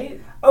out, right?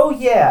 Oh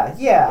yeah.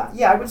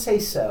 I would say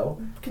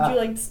so. Could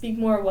you speak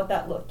more of what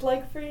that looked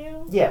like for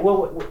you? Yeah.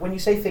 Well, when you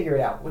say figure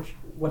it out,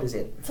 what is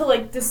it?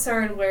 To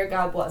discern where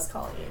God was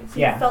calling you. So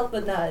you felt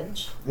the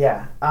nudge.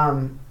 Yeah.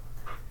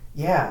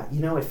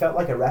 It felt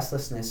like a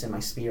restlessness in my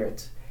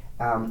spirit,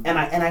 and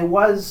I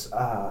was,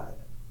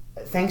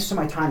 thanks to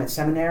my time at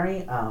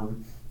seminary,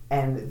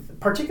 and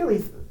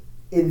particularly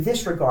in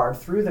this regard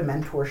through the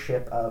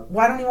mentorship of,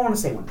 I don't even want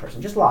to say one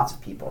person, just lots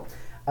of people.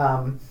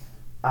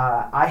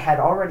 I had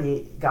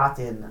already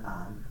gotten,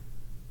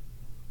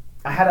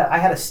 I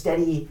had a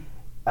steady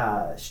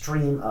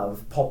stream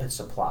of pulpit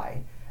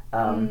supply.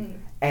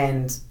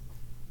 And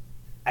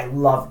I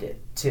loved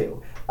it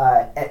too.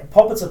 At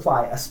Pulpit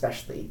Supply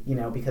especially,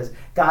 because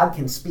God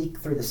can speak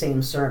through the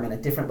same sermon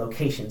at different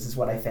locations is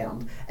what I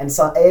found. And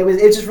so it was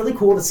just really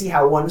cool to see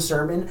how one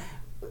sermon,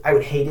 I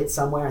would hate it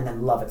somewhere and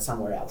then love it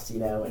somewhere else,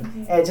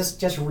 and it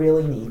just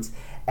really neat.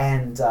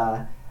 And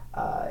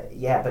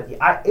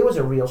it was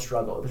a real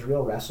struggle. It was a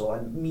real wrestle,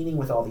 and meeting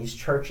with all these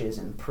churches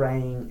and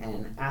praying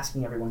and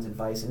asking everyone's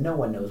advice, and no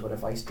one knows what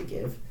advice to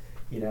give,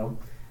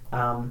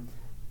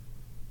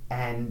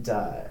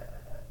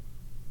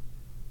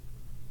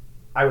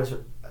 I was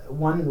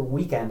one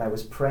weekend I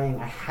was praying.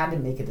 I had to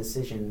make a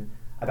decision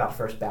about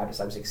First Baptist.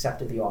 I was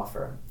accepted the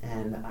offer,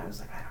 and I was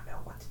like, I don't know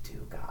what to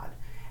do, God.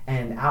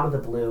 And out of the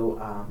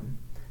blue,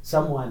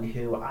 someone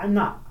who I'm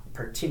not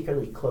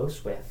particularly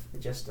close with,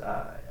 just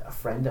a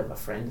friend of a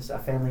friend, a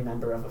family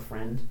member of a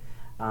friend,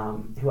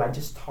 who I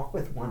just talked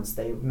with once,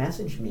 they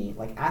messaged me,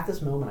 like at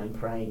this moment I'm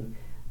praying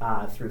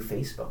through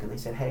Facebook, and they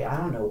said, hey, I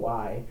don't know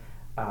why,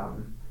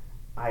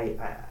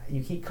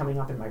 you keep coming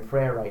up in my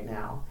prayer right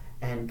now,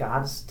 and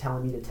God's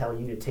telling me to tell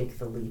you to take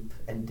the leap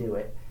and do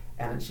it.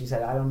 And she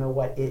said, I don't know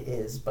what it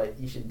is, but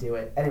you should do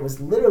it. And it was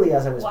literally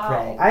as I was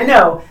praying. I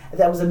know,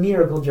 that was a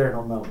miracle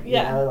journal moment.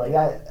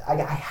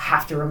 I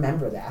have to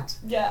remember that.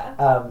 Yeah.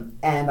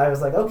 And I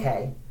was like,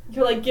 okay.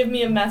 You're like, give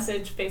me a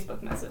message,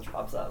 Facebook message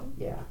pops up.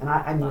 Yeah. And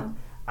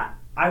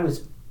I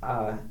was,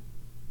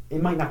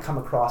 it might not come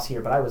across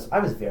here, but I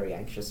was very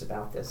anxious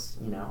about this.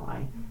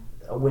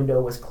 A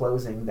window was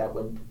closing that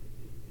would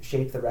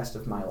shape the rest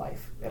of my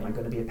life. Am I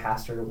going to be a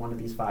pastor at one of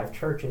these 5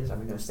 churches? Am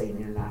I going to stay in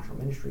international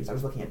ministries? I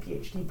was looking at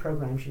PhD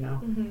programs,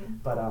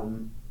 but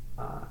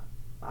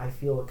I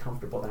feel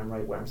comfortable that I'm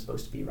right where I'm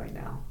supposed to be right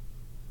now.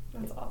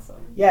 That's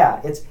awesome.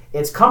 Yeah,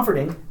 it's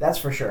comforting, that's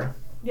for sure.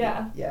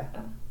 Yeah. Yeah.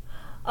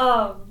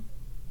 I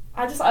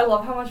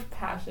love how much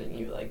passion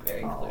you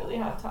very clearly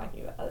have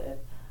talking about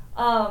it.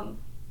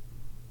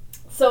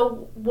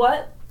 So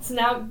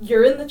now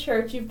you're in the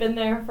church, you've been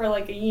there for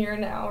a year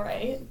now,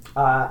 right?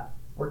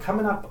 We're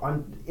coming up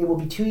on, it will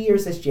be 2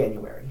 years this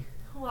January.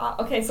 Wow,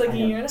 okay, it's a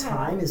year and a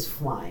half. Time is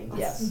flying,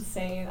 That's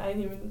insane. I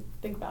didn't even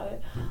think about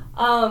it.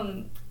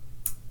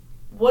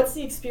 What's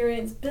the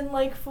experience been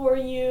like for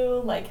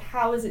you?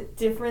 How is it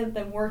different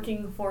than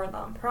working for a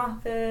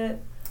nonprofit?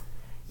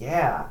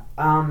 Yeah.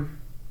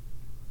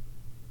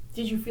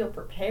 Did you feel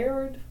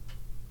prepared?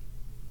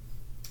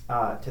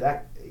 To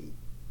that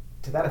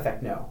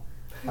effect, no.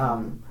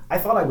 I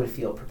thought I would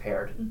feel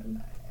prepared.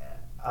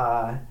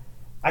 I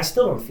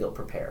still don't feel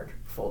prepared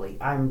fully.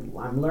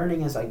 I'm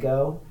learning as I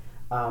go,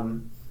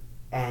 and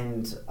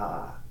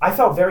I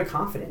felt very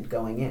confident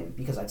going in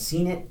because I'd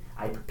seen it.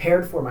 I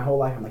prepared for it my whole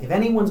life. I'm like, if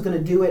anyone's going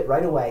to do it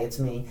right away, it's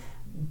me.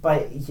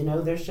 But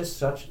there's just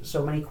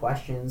so many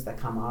questions that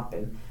come up,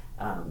 and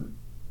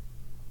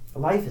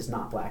life is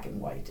not black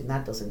and white, and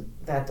that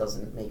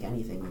doesn't make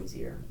anything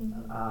easier.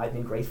 I've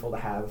been grateful to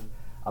have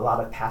a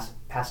lot of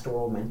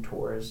pastoral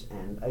mentors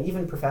and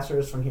even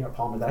professors from here at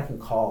Palmer that I can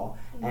call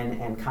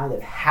and kind of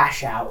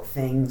hash out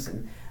things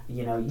and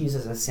use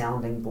as a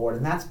sounding board,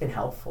 and that's been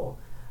helpful.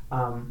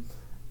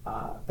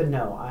 But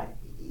no,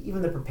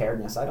 even the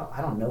preparedness, I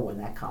don't know when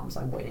that comes.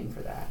 I'm waiting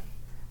for that.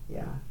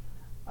 Yeah,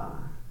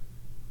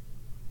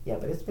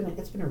 but it's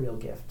been a real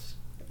gift.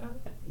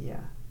 Okay. Yeah,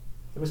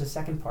 there was a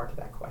second part to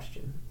that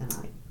question,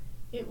 and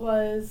it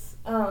was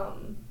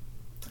I'm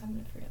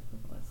gonna forget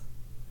what it was.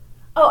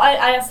 Oh,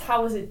 I asked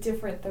how was it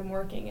different than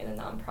working in a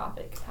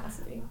nonprofit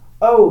capacity?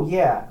 Oh,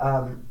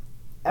 yeah.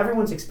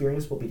 Everyone's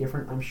experience will be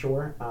different, I'm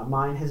sure.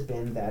 Mine has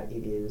been that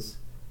it is,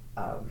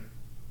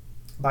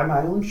 by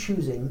my own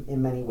choosing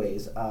in many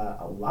ways,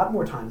 a lot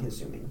more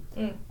time-consuming.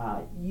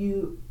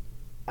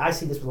 I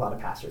see this with a lot of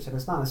pastors, and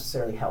it's not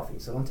necessarily healthy,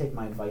 so don't take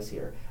my advice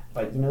here.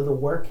 But, the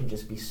work can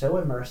just be so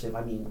immersive.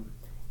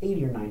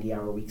 80 or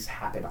 90-hour weeks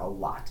happen a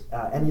lot.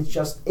 And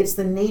it's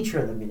the nature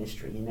of the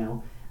ministry,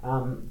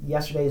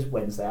 Yesterday is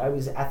Wednesday. I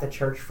was at the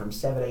church from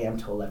 7 a.m.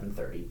 to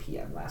 11:30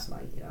 p.m. last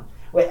night,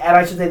 And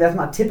I should say that's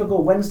not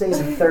typical. Wednesdays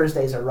and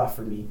Thursdays are rough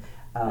for me,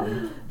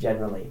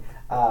 generally.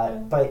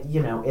 But,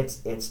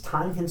 it's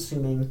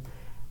time-consuming.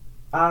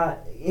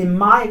 In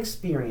my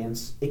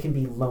experience, it can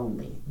be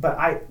lonely.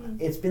 But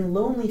it's been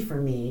lonely for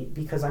me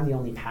because I'm the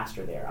only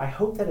pastor there. I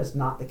hope that is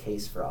not the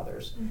case for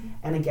others.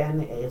 And again,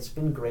 it's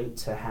been great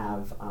to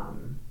have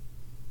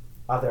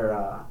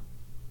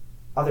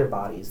other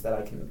bodies that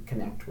I can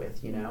connect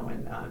with,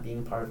 and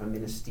being part of a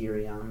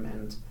ministerium,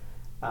 and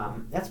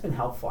that's been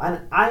helpful.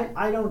 And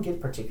I don't get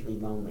particularly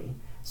lonely.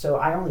 So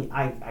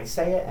I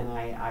say it, and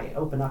I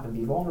open up and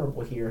be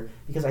vulnerable here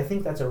because I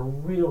think that's a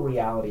real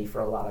reality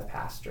for a lot of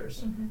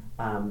pastors.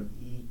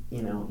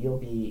 You'll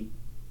be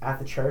at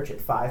the church at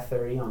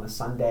 5:30 on a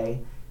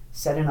Sunday,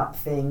 setting up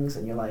things,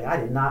 and you're like, I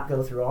did not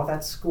go through all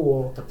that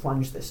school to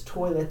plunge this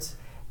toilet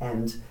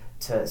and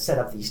to set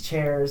up these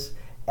chairs.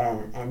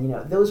 And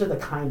those are the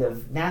kind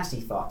of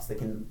nasty thoughts that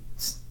can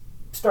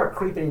start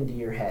creeping into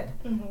your head.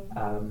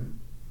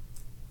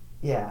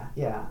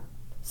 Yeah.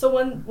 So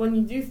when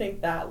you do think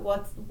that,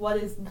 what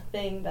is the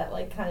thing that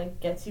kind of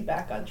gets you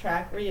back on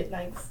track,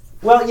 reignites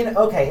Well,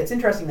 okay, it's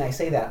interesting that I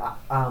say that.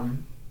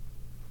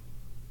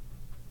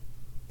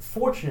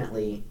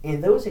 Fortunately,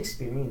 in those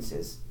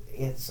experiences,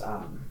 it's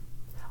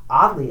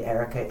oddly,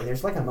 Erica,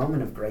 there's like a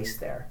moment of grace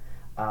there.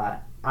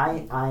 I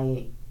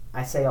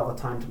say all the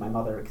time to my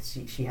mother, because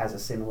she has a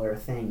similar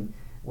thing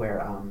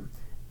where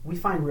we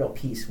find real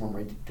peace when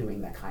we're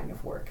doing that kind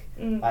of work.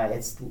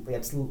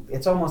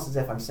 It's almost as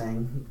if I'm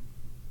saying,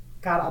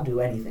 God, I'll do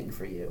anything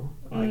for you.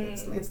 Like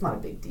it's not a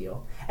big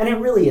deal, and it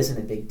really isn't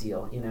a big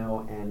deal,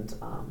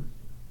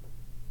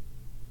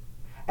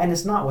 and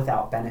it's not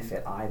without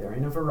benefit either,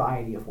 in a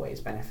variety of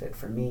ways. Benefit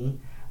for me,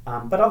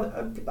 but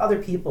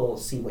other people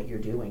see what you're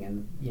doing,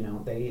 and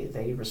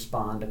they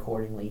respond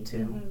accordingly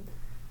too.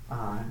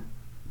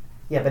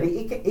 But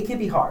it can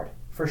be hard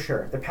for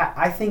sure.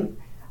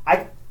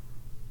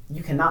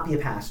 You cannot be a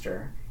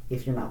pastor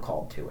if you're not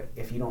called to it,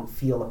 if you don't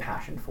feel a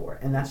passion for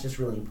it, and that's just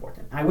really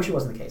important. I wish it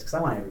wasn't the case, because I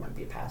want everyone to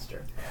be a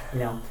pastor.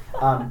 You're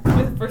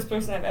the first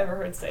person I've ever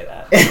heard say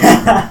that.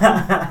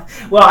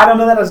 Well, I don't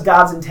know that was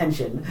God's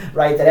intention,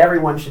 right? That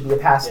everyone should be a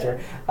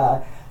pastor.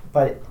 Yeah.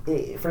 But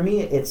for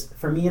me, it's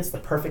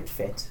the perfect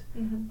fit.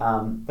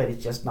 But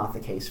it's just not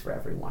the case for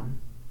everyone.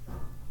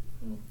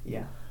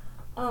 Yeah.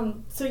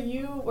 So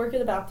you work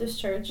at a Baptist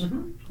church.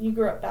 You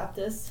grew up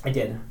Baptist. I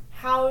did.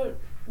 How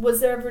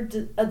was there ever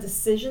a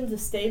decision to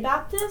stay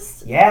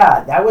Baptist?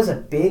 Yeah, that was a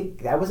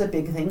big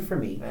thing for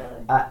me.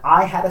 Really?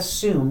 I had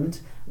assumed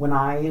when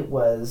I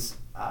was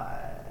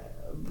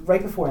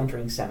right before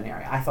entering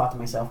seminary, I thought to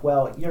myself,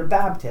 well, you're a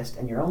Baptist,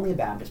 and you're only a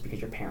Baptist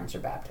because your parents are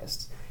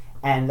Baptists.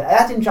 And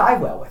that didn't jive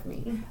well with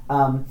me.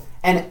 And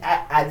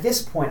at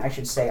this point, I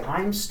should say,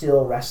 I'm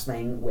still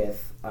wrestling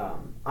with,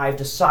 I've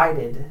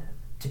decided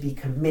to be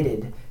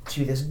committed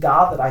to this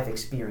God that I've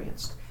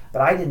experienced.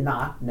 But I did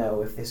not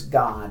know if this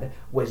God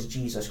was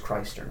Jesus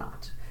Christ or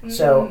not.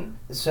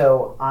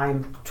 So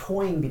I'm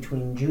toying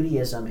between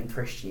Judaism and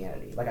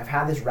Christianity. Like, I've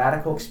had this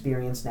radical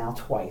experience now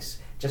twice,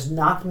 just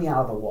knocked me out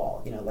of the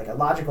wall. Like a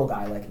logical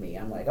guy like me,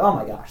 I'm like, oh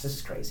my gosh, this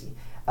is crazy.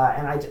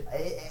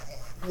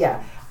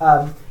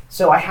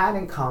 So I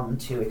hadn't come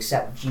to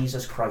accept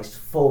Jesus Christ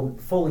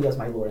fully as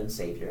my Lord and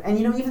Savior. And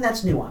even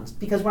that's nuanced,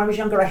 because when I was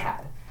younger I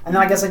had. And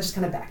then I guess I just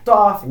kind of backed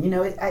off, and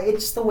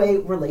it's just the way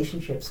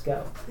relationships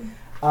go.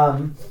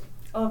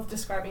 Of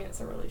describing it as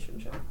a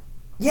relationship.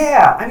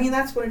 Yeah, I mean,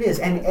 that's what it is.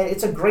 And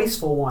it's a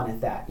graceful one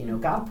at that.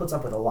 God puts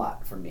up with a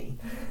lot from me.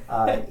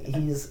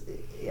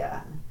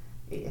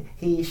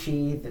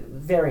 She,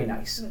 very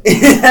nice.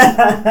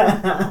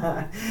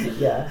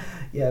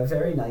 Yeah,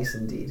 very nice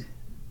indeed.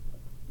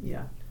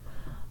 Yeah.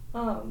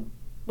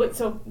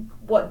 So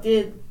what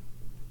did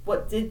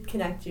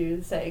connect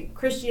you, say,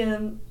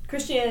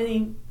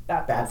 Christianity,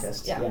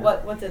 Baptist? Yeah.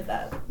 What did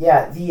that?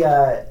 Yeah,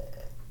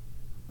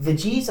 the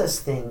Jesus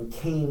thing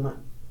came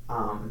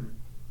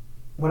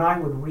when I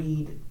would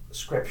read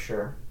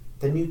Scripture,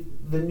 the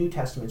New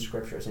Testament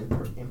Scriptures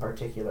in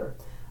particular.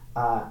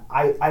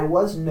 I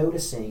was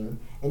noticing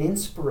an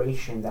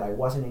inspiration that I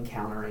wasn't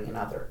encountering in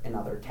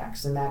other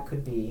texts, and that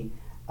could be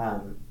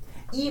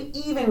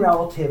even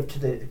relative to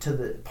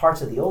the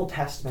parts of the Old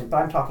Testament. But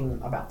I'm talking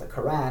about the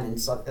Quran and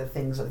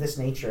things of this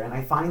nature, and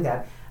I find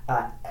that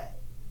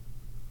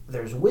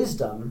there's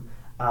wisdom,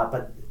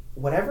 but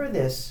whatever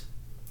this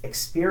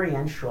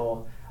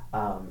experiential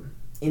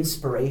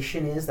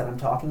inspiration is that I'm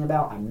talking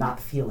about, I'm not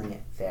feeling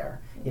it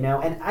there,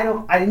 and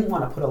I didn't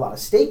want to put a lot of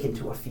stake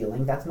into a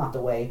feeling. That's not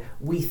the way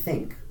we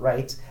think,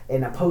 right?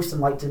 In a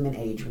post-Enlightenment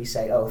age, we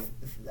say,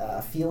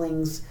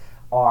 feelings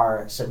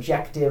are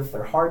subjective,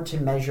 they're hard to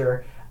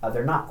measure,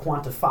 they're not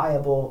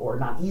quantifiable or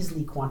not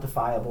easily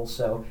quantifiable,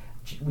 so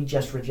we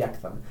just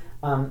reject them.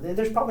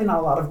 There's probably not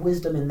a lot of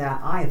wisdom in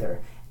that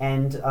either,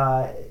 and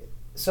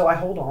so I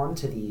hold on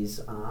to these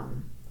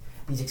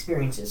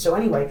experiences. So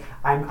anyway,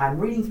 I'm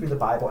reading through the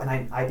Bible, and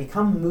I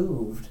become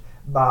moved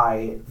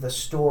by the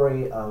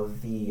story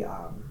of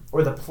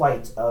or the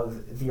plight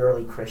of the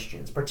early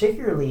Christians,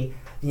 particularly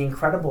the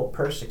incredible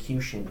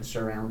persecution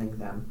surrounding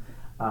them.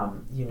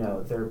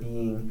 They're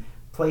being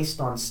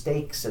placed on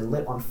stakes and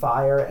lit on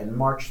fire and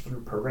marched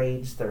through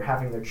parades. They're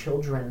having their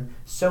children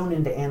sewn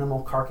into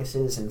animal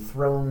carcasses and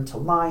thrown to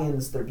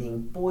lions. They're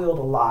being boiled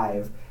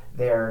alive.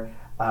 They're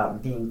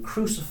being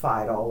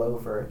crucified all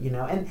over,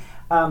 and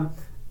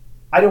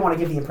I don't want to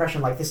give the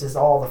impression like this is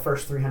all the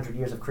first 300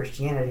 years of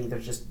Christianity.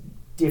 There's just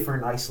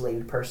different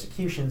isolated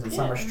persecutions, and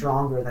some are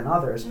stronger than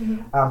others.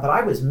 But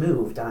I was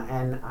moved,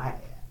 and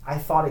I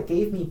thought it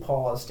gave me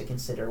pause to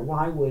consider,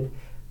 why would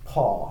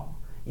Paul,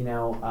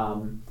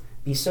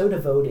 be so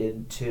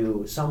devoted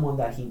to someone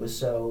that he was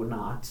so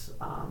not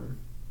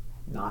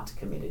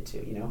committed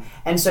to,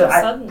 and so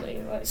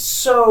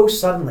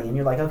suddenly, and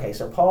you're like, okay,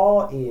 so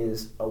Paul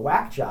is a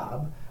whack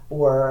job,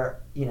 or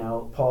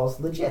Paul's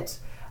legit.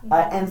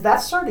 And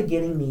that started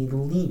getting me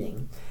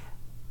leaning.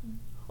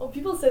 Well,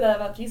 people say that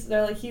about Jesus.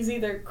 They're like, he's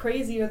either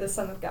crazy or the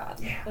Son of God.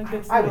 Yeah,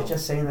 I was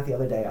just saying that the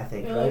other day, I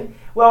think, really? Right?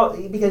 Well,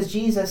 because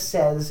Jesus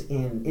says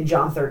in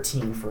John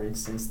 13, for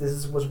instance,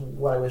 was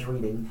what I was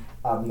reading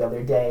the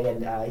other day,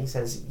 and he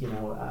says,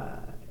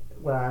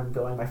 where I'm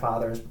going, my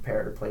Father has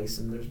prepared a place,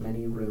 and there's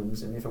many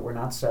rooms, and if it were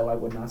not so, I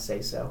would not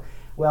say so.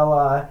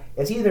 Well,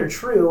 it's either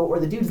true or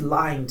the dude's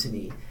lying to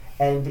me.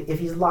 And if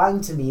he's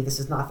lying to me, this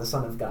is not the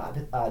Son of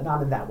God.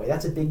 Not in that way.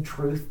 That's a big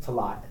truth to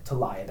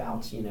lie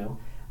about, you know.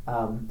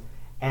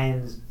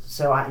 And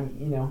so I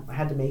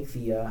had to make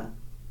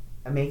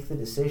the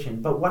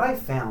decision. But what I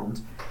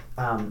found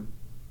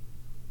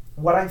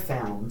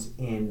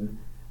in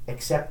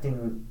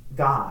accepting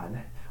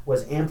God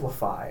was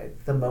amplified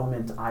the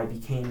moment I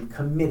became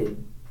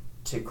committed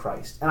to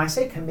Christ. And I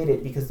say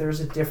committed because there's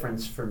a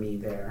difference for me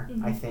there.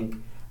 Mm-hmm. I think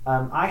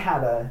I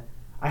had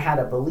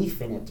a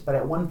belief in it, but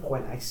at one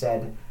point I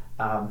said,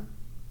 "Oh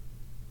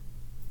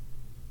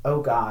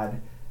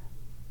God,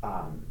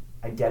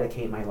 I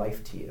dedicate my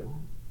life to you,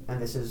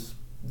 and this is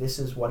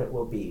what it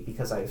will be,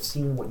 because I've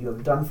seen what you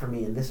have done for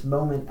me in this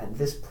moment and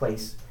this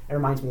place." It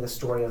reminds me of the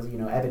story of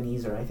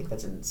Ebenezer. I think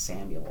that's in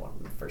Samuel or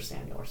 1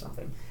 Samuel or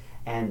something,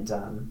 and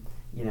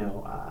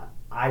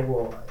I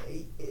will.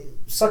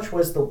 Such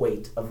was the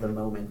weight of the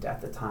moment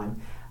at the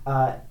time.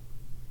 I've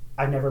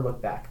never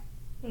looked back.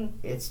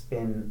 It's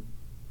been,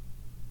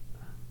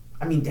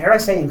 dare I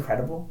say,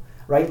 incredible,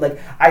 right? Like,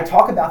 I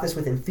talk about this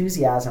with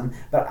enthusiasm,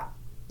 but,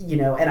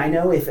 and I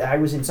know if I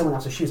was in someone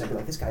else's shoes, I'd be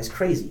like, this guy's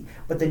crazy.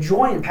 But the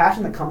joy and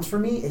passion that comes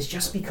from me is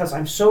just because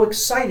I'm so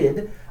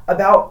excited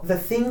about the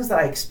things that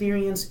I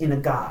experience in a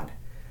God.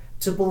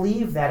 To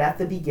believe that at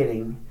the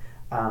beginning,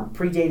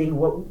 predating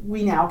what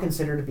we now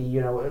consider to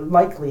be,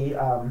 likely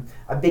a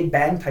Big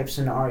Bang type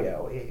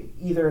scenario,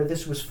 either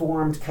this was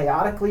formed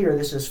chaotically or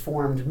this is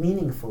formed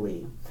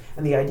meaningfully.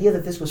 And the idea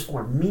that this was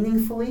formed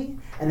meaningfully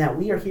and that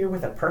we are here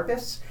with a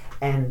purpose,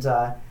 and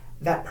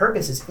that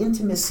purpose is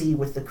intimacy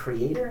with the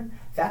Creator,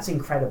 that's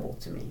incredible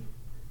to me.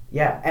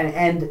 Yeah,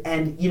 and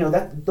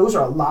that those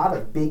are a lot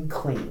of big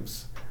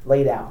claims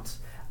laid out.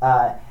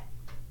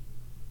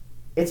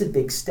 It's a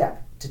big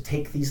step to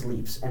take these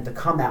leaps and to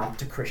come out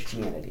to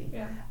Christianity.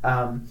 Yeah.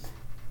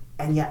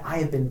 And yet I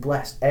have been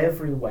blessed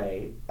every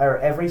way, or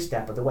every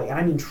step of the way. And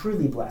I mean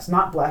truly blessed,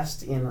 not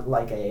blessed in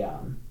like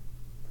a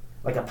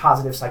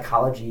positive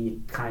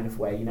psychology kind of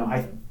way.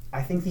 Mm-hmm.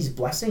 I think these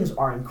blessings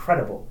are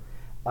incredible.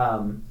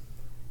 The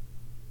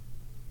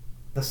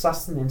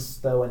sustenance,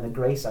 though, and the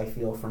grace I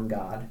feel from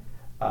God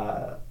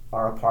are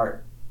a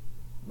part,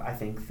 I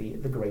think,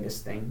 the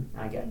greatest thing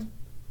I get.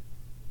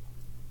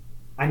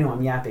 I know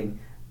I'm yapping.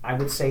 I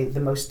would say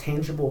the most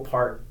tangible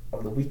part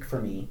of the week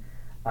for me,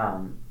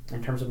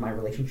 in terms of my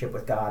relationship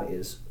with God,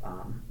 is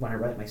when I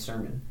write my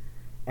sermon.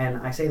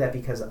 And I say that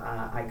because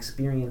I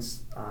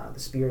experience the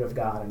Spirit of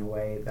God in a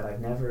way that I've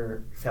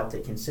never felt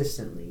it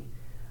consistently.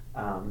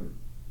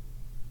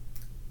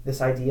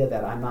 This idea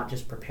that I'm not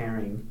just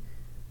preparing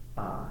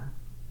a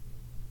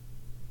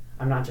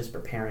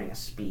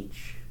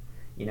speech.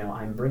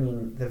 I'm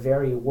bringing the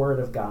very Word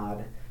of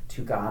God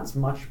to God's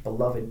much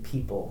beloved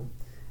people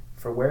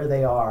for where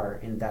they are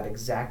in that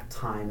exact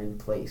time and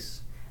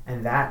place.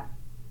 And that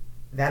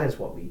is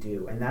what we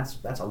do. And that's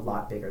a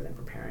lot bigger than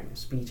preparing a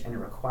speech, and it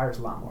requires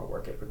a lot more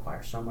work. It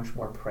requires so much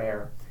more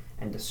prayer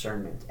and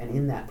discernment. And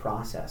in that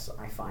process,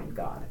 I find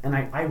God. And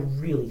I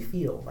really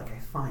feel like I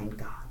find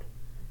God.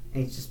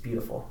 And it's just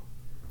beautiful.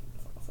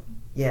 That's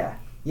awesome. Yeah,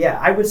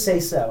 I would say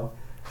so.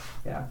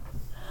 Yeah.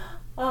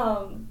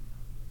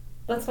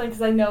 That's funny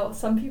because I know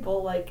some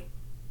people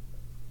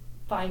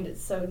find it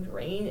so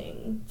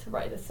draining to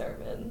write a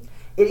sermon.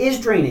 It is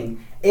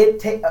draining. It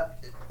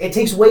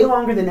takes way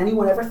longer than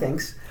anyone ever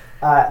thinks.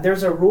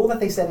 There's a rule that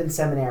they said in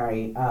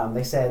seminary.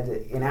 They said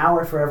an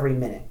hour for every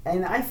minute.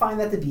 And I find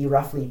that to be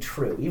roughly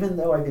true, even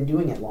though I've been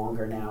doing it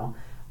longer now.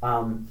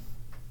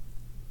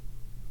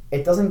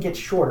 It doesn't get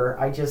shorter.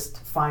 I just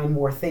find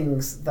more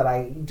things that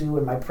I do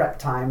in my prep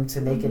time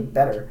to make it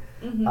better.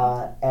 Mm-hmm.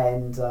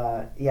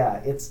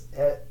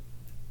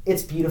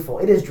 It's beautiful.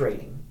 It is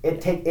draining.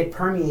 It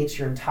permeates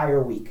your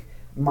entire week.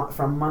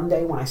 From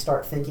Monday, when I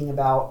start thinking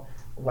about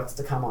what's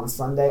to come on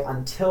Sunday,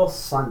 until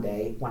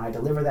Sunday when I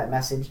deliver that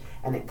message,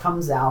 and it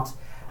comes out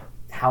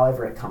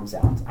however it comes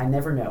out. I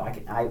never know.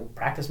 I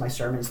practice my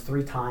sermons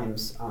 3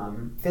 times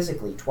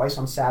physically, twice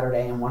on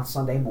Saturday and once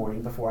Sunday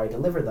morning before I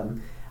deliver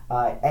them.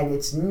 And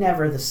it's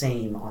never the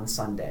same on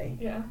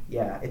Sunday.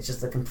 Yeah, it's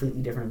just a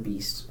completely different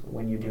beast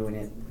when you're doing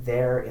it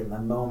there in the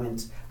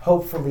moment,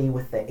 hopefully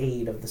with the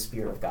aid of the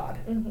Spirit of God.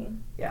 Mm-hmm.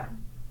 Yeah.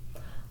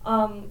 So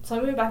I'm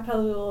going to backpedal a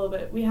little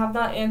bit. We have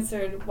not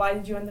answered, why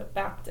did you end up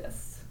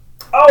Baptist?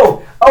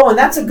 Oh, and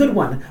that's a good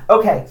one.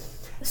 Okay,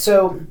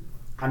 so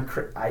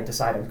I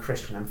decide I'm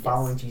Christian. I'm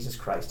following Jesus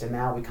Christ. And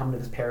now we come to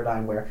this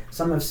paradigm where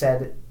some have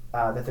said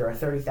that there are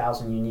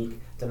 30,000 unique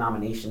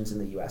denominations in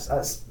the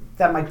U.S.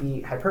 That might be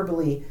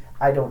hyperbole.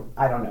 I don't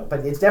know.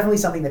 But it's definitely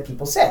something that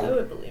people say. I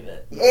would believe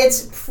it.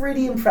 It's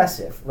pretty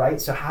impressive, right?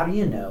 So how do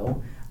you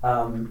know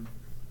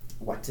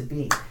what to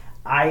be?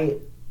 I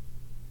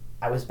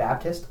was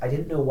Baptist. I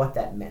didn't know what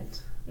that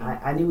meant.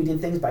 I knew we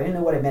did things, but I didn't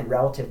know what it meant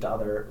relative to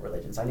other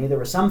religions. I knew there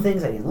were some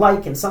things I didn't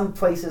like. In some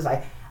places,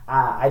 I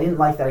didn't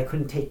like that I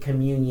couldn't take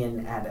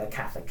communion at a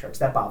Catholic church.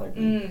 That bothered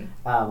me.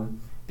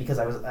 because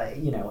I was,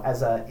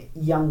 as a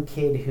young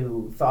kid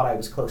who thought I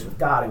was close with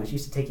God and was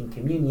used to taking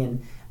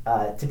communion,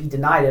 to be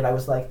denied it, I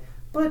was like,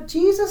 but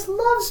Jesus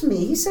loves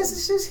me. He says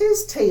this is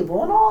his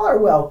table and all are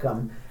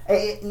welcome.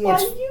 Why do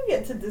you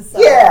get to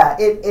decide? Yeah,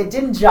 it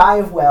didn't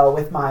jive well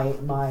with my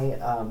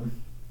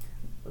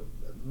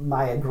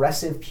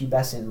aggressive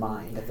pubescent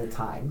mind at the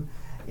time.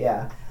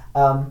 Yeah.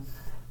 I'll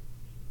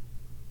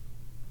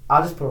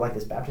just put it like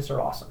this: Baptists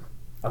are awesome.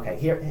 Okay,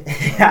 here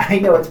I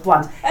know it's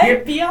blunt.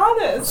 Hey, be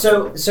honest.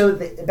 So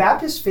the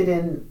Baptists fit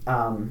in.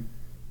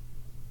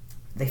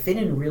 They fit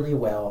in really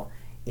well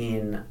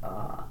in.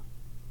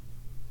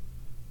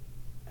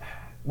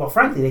 Well,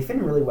 frankly, they fit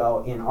in really well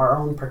in our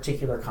own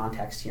particular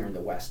context here in the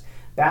West.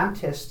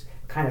 Baptists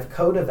kind of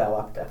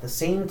co-developed at the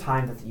same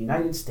time that the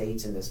United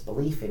States and this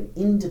belief in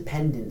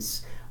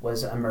independence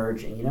was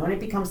emerging, and it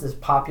becomes this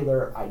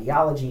popular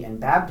ideology, and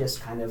Baptists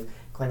kind of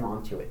cling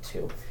on to it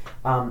too.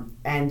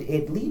 And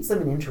it leads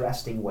them in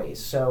interesting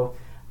ways. So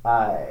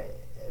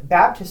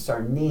Baptists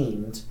are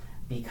named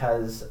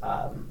because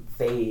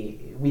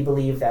we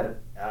believe that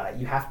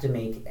you have to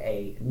make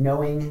a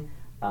knowing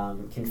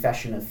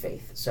confession of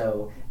faith.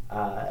 So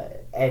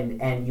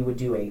and you would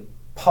do a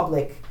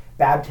public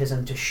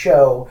baptism to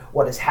show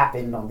what has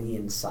happened on the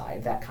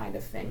inside, that kind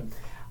of thing.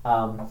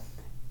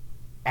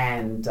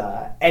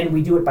 And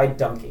we do it by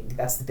dunking.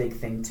 That's the big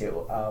thing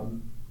too.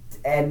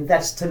 And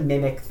that's to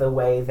mimic the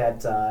way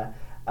that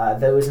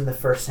those in the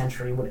first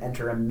century would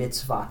enter a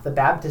mitzvah. The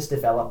Baptists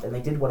developed, and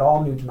they did what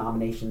all new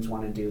denominations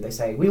want to do. They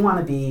say, we want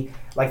to be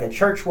like the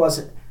church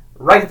was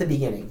right at the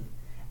beginning.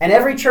 And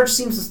every church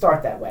seems to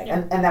start that way.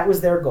 Yeah. And that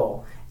was their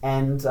goal.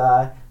 And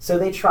so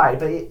they tried.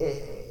 But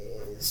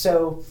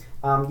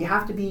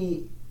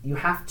you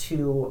have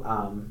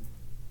to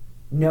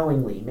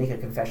knowingly make a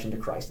confession to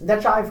Christ. And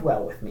that jived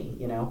well with me,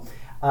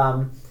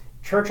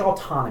 Church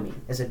autonomy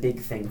is a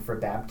big thing for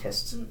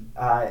Baptists.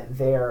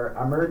 They're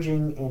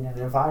emerging in an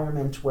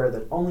environment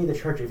where only the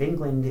Church of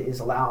England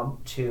is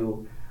allowed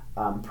to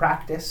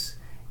practice,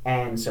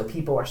 and so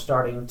people are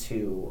starting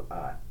to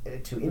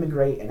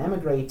immigrate and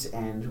emigrate,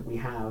 and we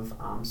have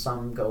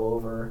some go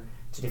over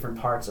to different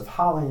parts of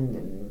Holland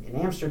and in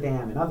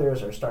Amsterdam, and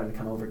others are starting to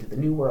come over to the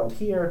New World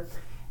here,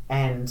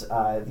 and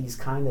these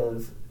kind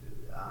of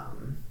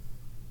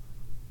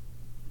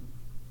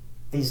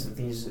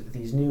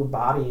these new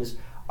bodies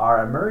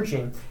are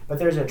emerging, but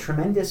there's a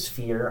tremendous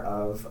fear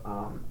of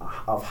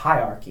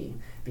hierarchy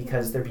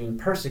because they're being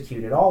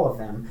persecuted, all of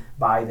them,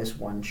 by this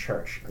one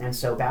church. And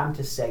so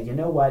Baptists say, you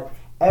know what?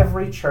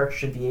 Every church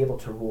should be able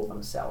to rule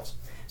themselves.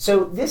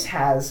 So this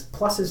has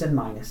pluses and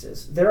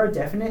minuses. There are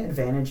definite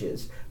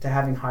advantages to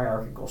having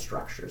hierarchical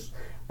structures.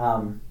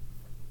 And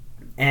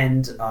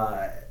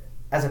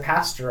as a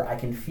pastor, I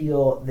can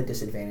feel the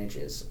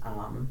disadvantages.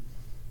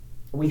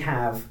 We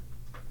have,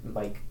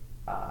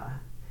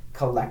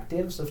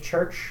 collectives of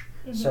church,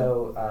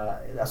 so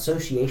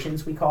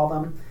associations we call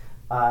them,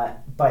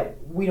 but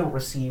we don't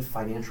receive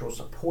financial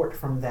support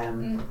from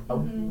them.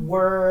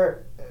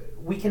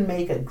 We can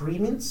make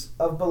agreements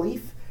of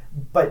belief,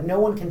 but no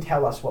one can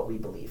tell us what we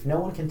believe. No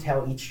one can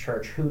tell each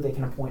church who they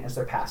can appoint as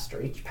their pastor.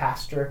 Each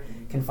pastor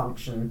can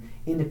function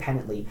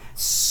independently.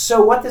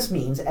 So what this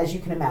means, as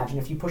you can imagine,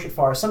 if you push it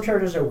far, some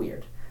churches are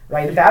weird,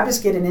 right? The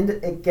Baptists get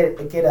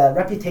a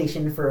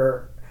reputation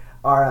for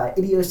our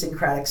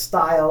idiosyncratic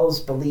styles,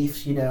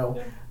 beliefs,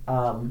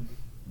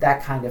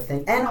 that kind of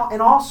thing.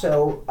 And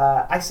also,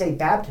 I say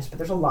Baptist, but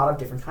there's a lot of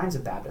different kinds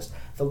of Baptists.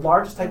 The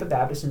largest type of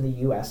Baptist in the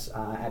U.S.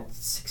 At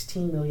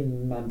 16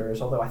 million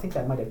members, although I think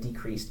that might have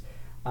decreased,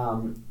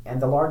 and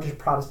the largest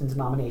Protestant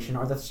denomination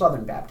are the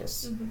Southern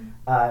Baptists.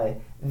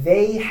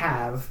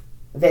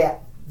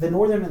 The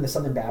Northern and the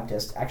Southern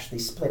Baptists actually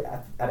split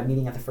at a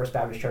meeting at the First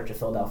Baptist Church of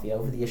Philadelphia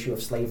over the issue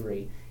of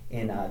slavery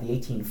in the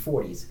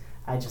 1840s.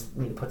 I just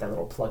need to put that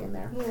little plug in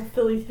there. Little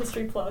Philly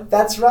history plug.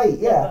 That's right,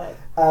 yeah.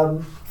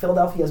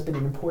 Philadelphia has been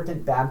an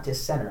important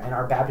Baptist center, and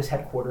our Baptist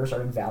headquarters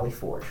are in Valley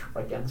Forge,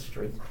 right down the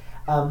street.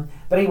 But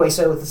anyway,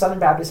 so the Southern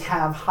Baptists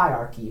have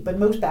hierarchy, but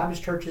most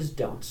Baptist churches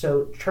don't.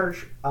 So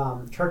church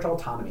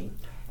autonomy.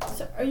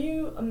 So are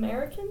you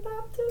American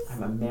Baptist?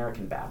 I'm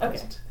American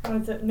Baptist. Okay, I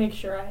wanted to make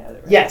sure I had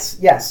it right.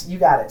 Yes, you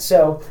got it.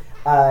 So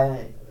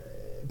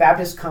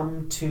Baptists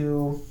come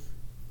to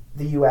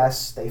the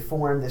U.S., they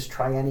form this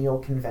triennial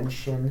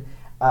convention,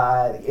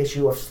 the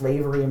issue of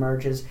slavery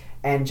emerges,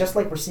 and just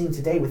like we're seeing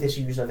today with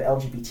issues of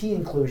LGBT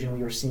inclusion,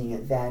 we were seeing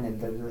it then,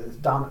 and the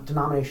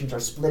denominations are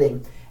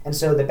splitting, and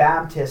so the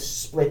Baptists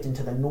split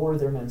into the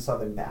Northern and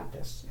Southern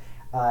Baptists.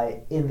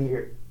 In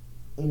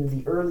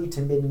the early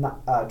to mid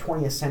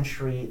 20th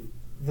century,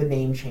 the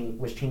name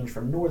was changed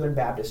from Northern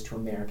Baptist to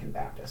American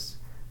Baptist.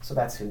 So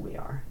that's who we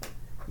are.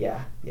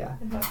 Yeah.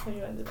 And that's how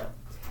you ended up.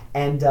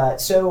 And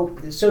so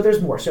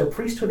there's more. So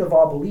priesthood of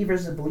all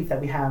believers is a belief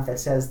that we have that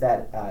says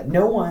that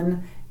no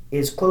one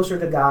is closer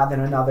to God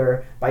than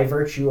another by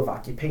virtue of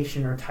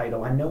occupation or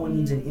title, and no one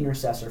needs an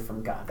intercessor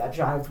from God. That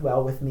jived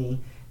well with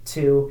me,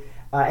 too.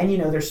 And,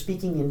 they're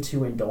speaking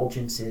into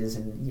indulgences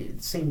and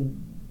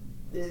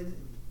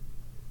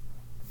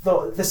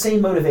the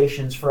same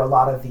motivations for a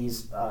lot of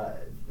these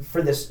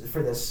for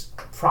this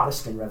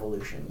Protestant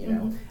revolution, you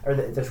know, or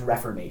this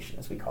Reformation,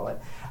 as we call it.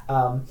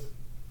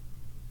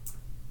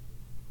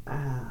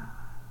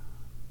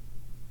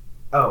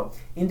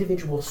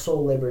 Individual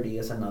soul liberty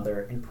is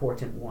another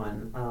important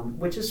one,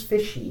 which is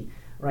fishy,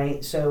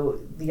 right?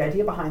 So the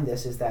idea behind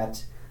this is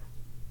that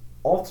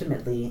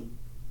ultimately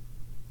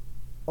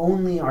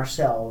only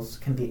ourselves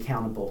can be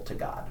accountable to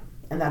God.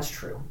 And that's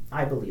true.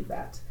 I believe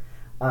that.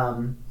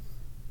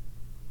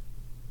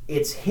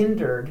 It's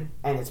hindered,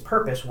 and its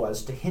purpose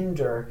was to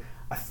hinder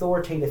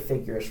authoritative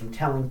figures from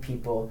telling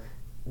people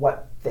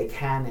what they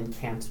can and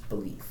can't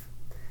believe.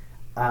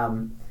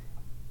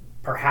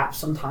 Perhaps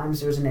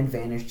sometimes there's an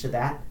advantage to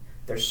that.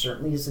 There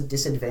certainly is a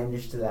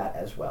disadvantage to that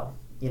as well.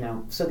 You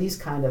know, so these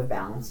kind of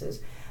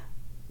balances.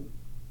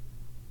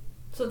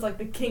 So it's like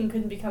the king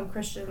couldn't become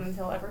Christian and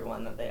tell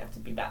everyone that they have to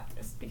be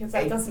Baptist, because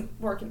that doesn't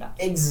work in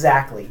Baptist.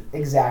 Exactly.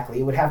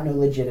 It would have no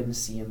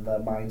legitimacy in the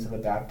minds of a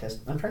Baptist.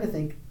 I'm trying to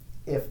think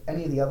if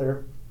any of the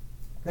other...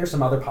 There's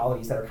some other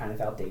polities that are kind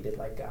of outdated,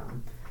 like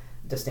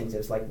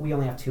distinctives. Like, we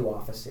only have two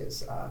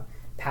offices,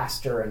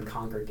 pastor and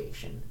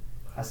congregation,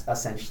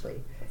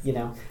 essentially. You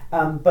know,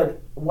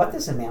 but what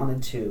this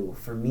amounted to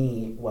for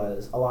me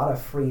was a lot of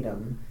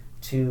freedom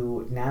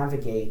to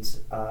navigate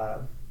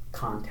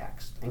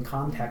context, and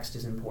context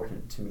is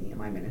important to me in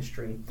my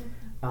ministry.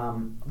 I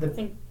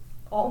think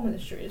all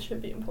ministries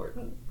should be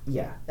important.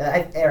 Yeah,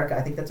 Erica,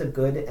 I think that's a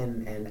good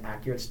and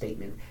accurate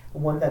statement,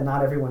 one that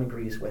not everyone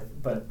agrees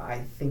with, but I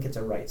think it's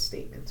a right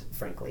statement,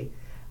 frankly.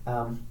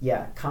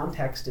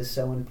 Context is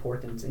so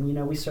important, and you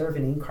know, we serve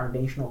an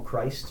incarnational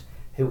Christ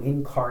who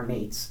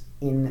incarnates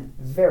in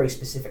very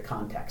specific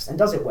context and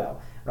does it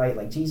well, right?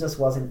 Like, Jesus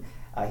wasn't,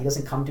 he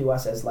doesn't come to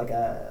us as like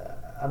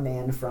a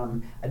man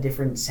from a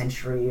different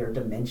century or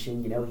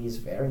dimension. You know, he's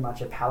very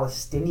much a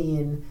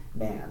Palestinian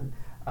man.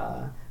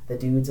 The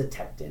dude's a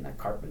Tecton, a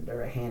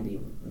carpenter, a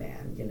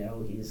handyman. You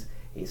know, he's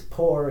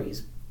poor. He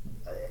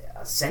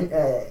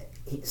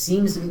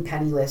seems to be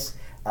penniless.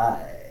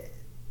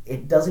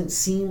 It doesn't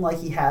seem like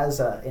he has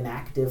an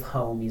active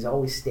home. He's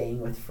always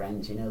staying with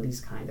friends. You know,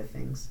 these kind of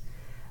things.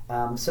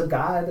 So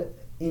God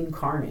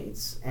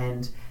incarnates,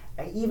 and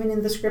even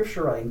in the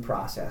scripture writing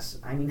process,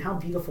 I mean, how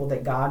beautiful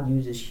that God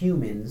uses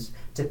humans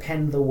to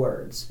pen the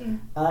words.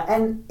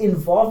 And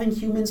involving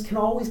humans can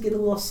always get a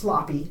little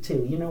sloppy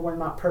too. You know, we're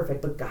not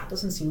perfect, but God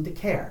doesn't seem to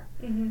care.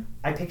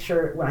 I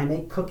picture when I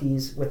make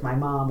cookies with my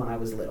mom when I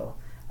was little,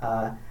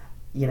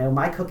 you know,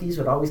 my cookies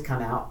would always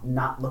come out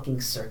not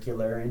looking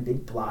circular and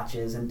big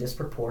blotches and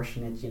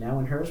disproportionate, you know,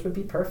 and hers would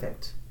be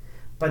perfect.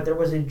 But there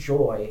was a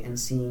joy in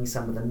seeing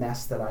some of the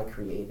mess that I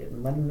created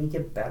and letting me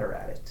get better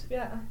at it.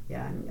 Yeah,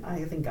 and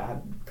I think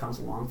God comes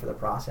along for the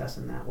process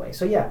in that way.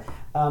 So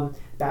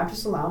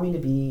Baptists allow me to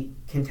be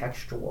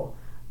contextual.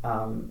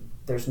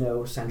 There's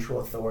no central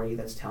authority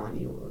that's telling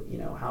you, you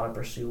know, how to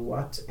pursue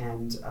what,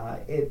 and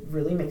it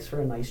really makes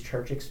for a nice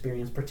church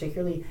experience,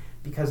 particularly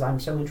because I'm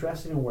so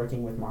interested in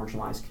working with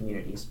marginalized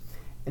communities.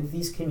 And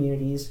these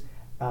communities,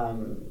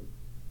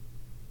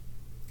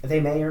 they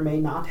may or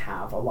may not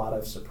have a lot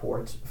of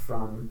support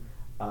from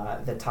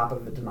the top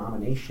of the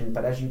denomination,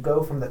 but as you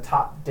go from the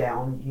top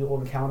down,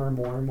 you'll encounter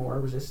more and more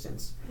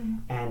resistance.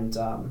 And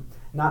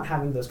not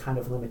having those kind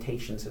of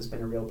limitations has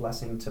been a real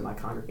blessing to my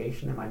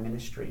congregation and my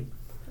ministry.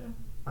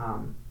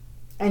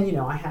 And, you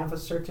know, I have a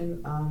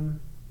certain...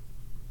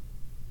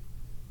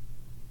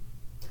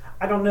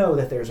 I don't know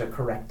that there's a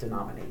correct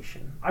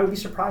denomination. I would be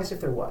surprised if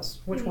there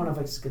was. Which one of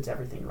us gets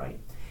everything right?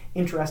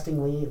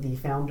 Interestingly, the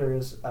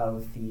founders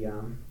of the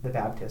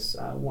Baptists,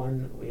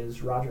 one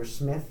is Roger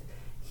Smith.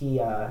 He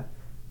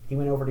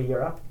went over to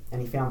Europe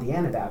and he found the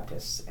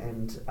Anabaptists,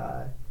 and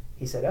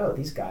he said, "Oh,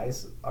 these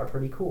guys are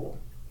pretty cool.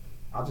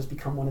 I'll just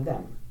become one of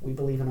them. We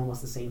believe in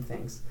almost the same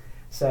things."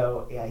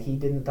 So he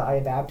didn't die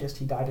a Baptist;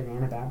 he died an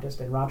Anabaptist.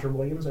 And Roger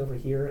Williams over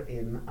here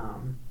in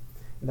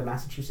the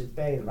Massachusetts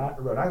Bay, the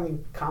Rhode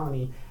Island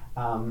colony,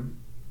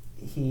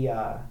 he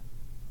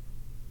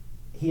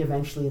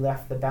eventually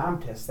left the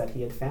Baptists that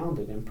he had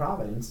founded in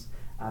Providence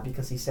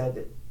because he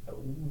said,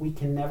 we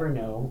can never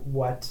know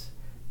what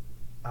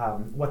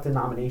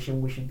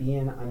denomination we should be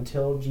in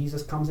until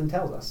Jesus comes and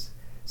tells us.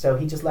 So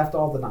he just left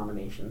all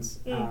denominations.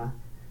 And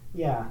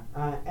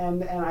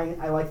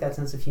I like that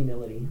sense of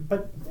humility.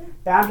 But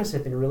Baptists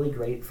have been really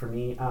great for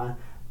me.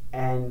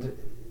 And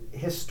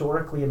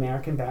historically,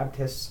 American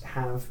Baptists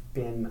have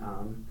been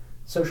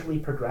socially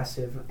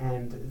progressive,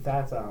 and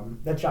that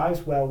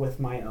jives well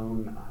with my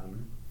own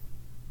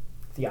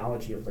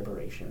theology of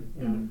liberation.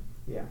 You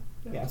know?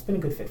 Yeah, it's been a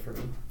good fit for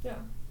me.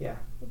 Yeah,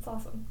 that's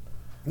awesome.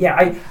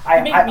 Yeah, you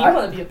make me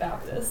want to be a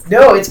Baptist.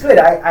 No, it's good.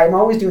 I'm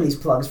always doing these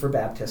plugs for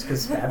Baptists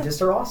because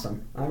Baptists are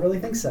awesome. I really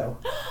think so.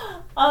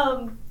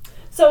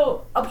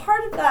 So a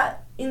part of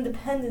that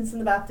independence in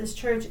the Baptist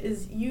Church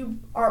is you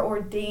are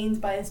ordained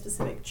by a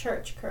specific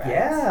church, correct?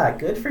 Yeah,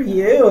 good for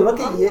you.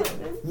 Look at you.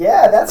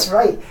 Yeah, that's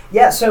right.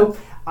 Yeah, so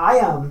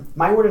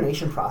my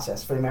ordination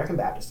process for the American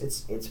Baptist,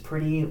 it's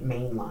pretty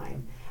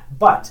mainline,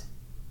 but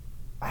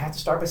I have to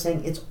start by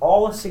saying it's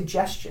all a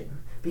suggestion.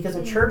 because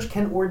a church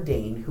can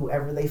ordain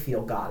whoever they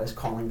feel God is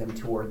calling them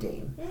to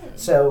ordain.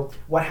 So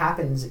what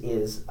happens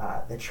is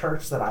the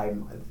church that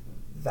I'm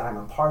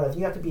a part of,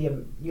 you have to be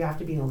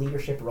in a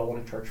leadership role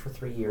in a church for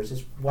 3 years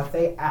is what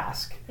they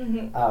ask.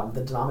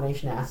 The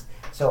denomination asks.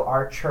 So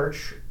our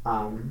church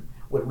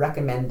would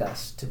recommend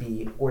us to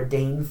be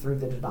ordained through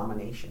the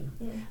denomination.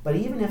 But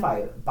even if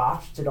I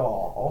botched it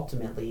all,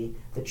 ultimately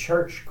the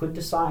church could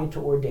decide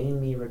to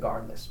ordain me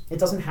regardless. It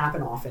doesn't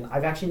happen often.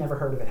 I've actually never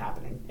heard of it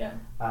happening.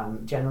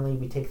 Generally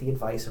we take the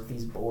advice of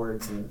these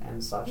boards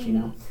and such, you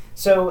know.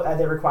 So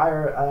they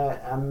require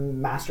a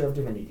Master of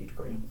Divinity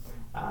degree.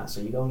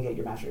 So you go and get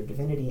your Master of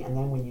Divinity, and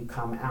then when you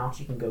come out,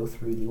 you can go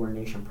through the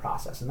ordination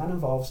process. And that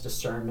involves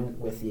discernment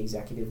with the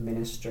executive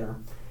minister.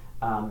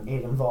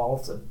 It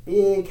involves a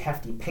big,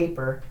 hefty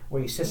paper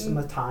where you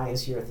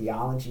systematize your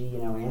theology, you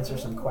know, and answer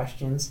some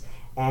questions.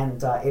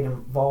 And it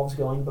involves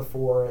going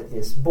before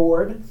this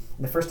board. And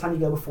the first time you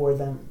go before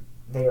them,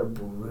 they are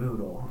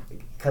brutal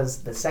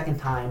because the second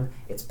time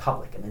it's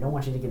public and they don't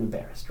want you to get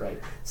embarrassed, right?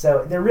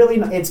 So they're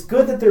really it's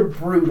good that they're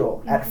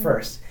brutal at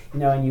first, you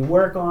know, and you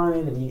work on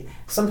it, and you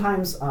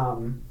sometimes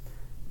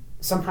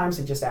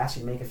they just ask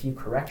you to make a few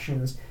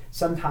corrections.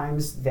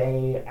 Sometimes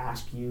they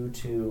ask you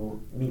to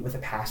meet with a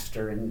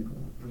pastor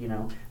and, you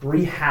know,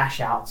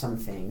 rehash out some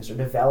things or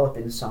develop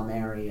in some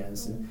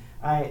areas. And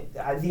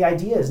the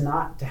idea is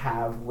not to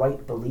have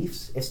right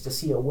beliefs; it's to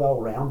see a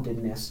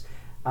well-roundedness.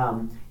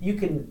 You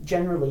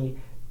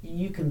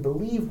can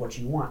believe what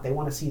you want. They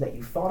want to see that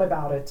you thought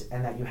about it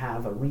and that you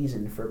have a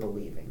reason for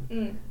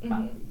believing.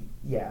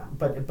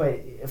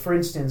 But for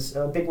instance,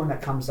 a big one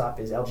that comes up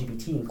is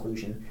LGBT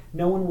inclusion.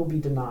 No one will be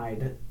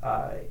denied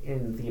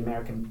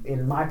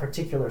in my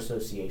particular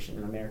association,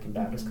 in American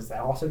Baptist, because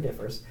that also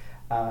differs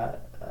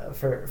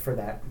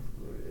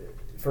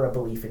for a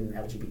belief in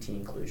LGBT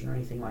inclusion or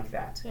anything like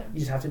that. You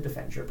just have to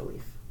defend your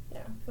belief.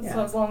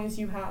 So as long as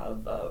you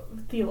have a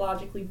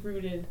theologically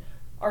rooted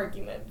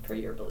argument for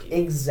your belief.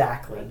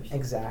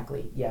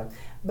 Exactly. Yeah.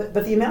 But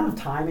the amount of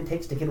time it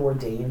takes to get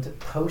ordained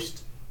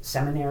post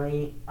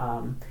seminary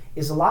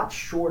is a lot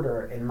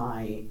shorter in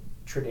my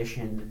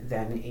tradition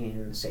than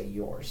in, say,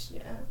 yours.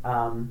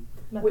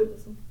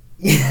 Methodism.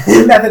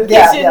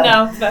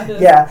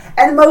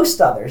 And most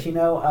others, you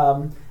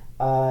know,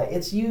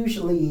 it's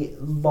usually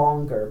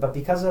longer, but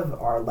because of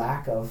our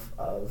lack of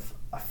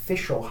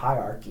official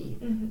hierarchy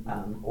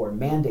or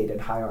mandated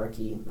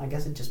hierarchy, I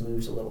guess it just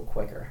moves a little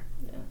quicker.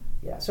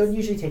 So it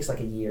usually takes like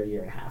a year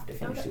and a half to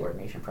finish the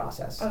ordination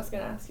process. I was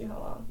going to ask you how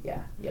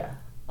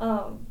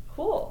long.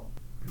 Cool.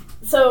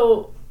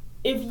 So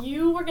if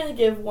you were going to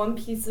give one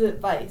piece of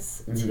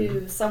advice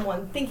to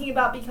someone thinking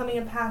about becoming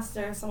a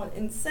pastor, someone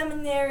in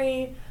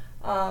seminary,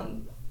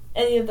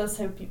 any of those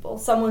type of people,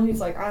 someone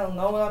who's like, I don't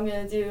know what I'm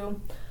going to do,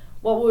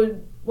 what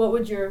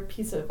would your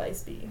piece of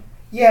advice be?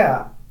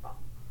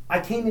 I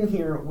came in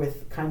here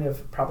with kind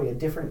of probably a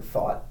different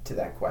thought to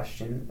that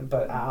question,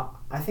 but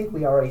I think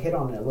we already hit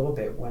on it a little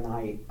bit when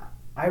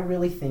I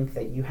really think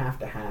that you have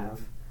to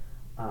have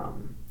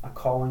a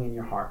calling in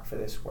your heart for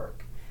this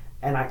work.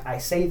 And I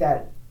say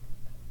that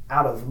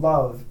out of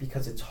love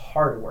because it's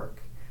hard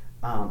work.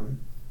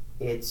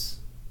 It's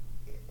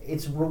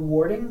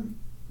rewarding,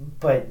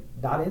 but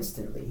not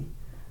instantly.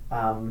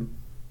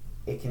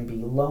 It can be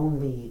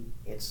lonely.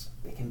 It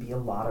can be a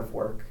lot of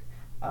work.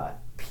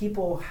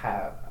 People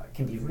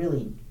can be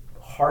really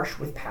harsh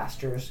with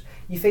pastors.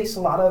 You face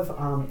a lot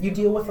of, you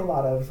deal with a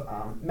lot of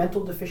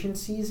mental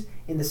deficiencies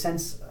in the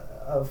sense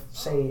of,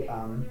 say,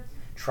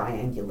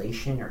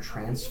 triangulation or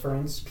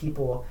transference.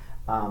 People,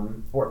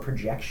 or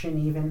projection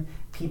even.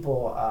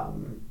 People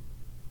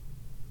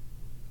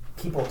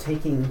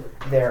taking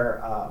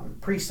their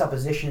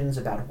presuppositions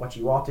about what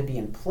you ought to be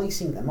and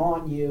placing them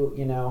on you,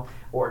 you know,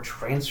 or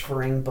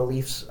transferring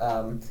beliefs.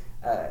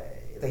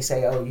 They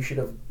say, oh,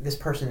 this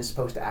person is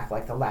supposed to act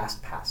like the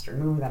last pastor,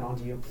 moving that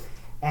onto you.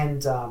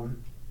 And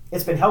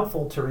it's been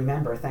helpful to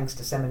remember, thanks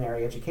to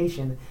seminary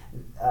education,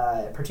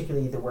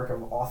 particularly the work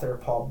of author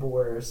Paul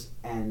Boers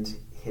and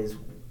his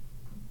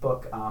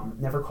book,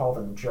 Never Call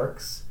Them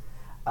Jerks.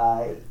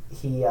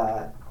 He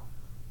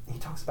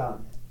talks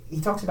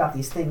about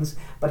these things,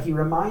 but he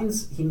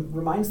reminds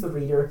the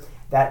reader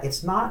that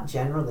it's not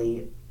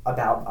generally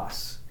about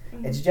us.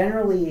 It's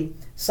generally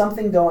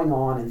something going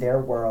on in their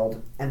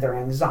world, and their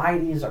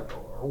anxieties or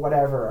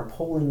whatever are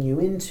pulling you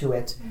into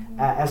it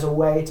as a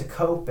way to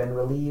cope and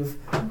relieve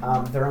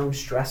their own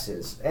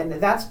stresses. And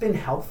that's been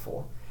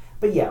helpful.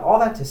 But yeah, all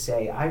that to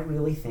say, I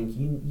really think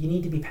you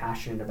need to be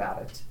passionate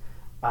about it.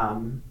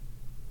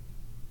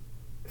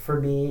 For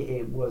me,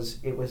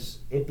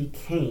 it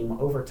became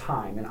over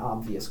time an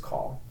obvious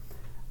call.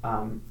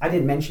 I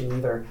didn't mention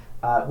either,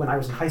 when I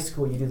was in high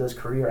school, you do those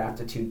career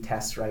aptitude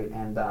tests, right?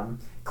 And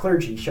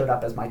clergy showed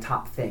up as my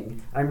top thing.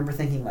 And I remember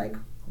thinking, like,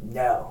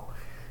 no.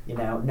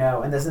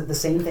 And the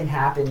same thing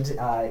happened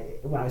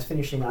when I was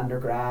finishing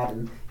undergrad,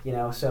 and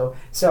so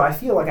I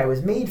feel like I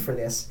was made for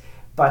this,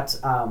 but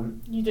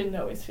you didn't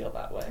always feel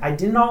that way. I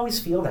didn't always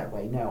feel that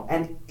way, no.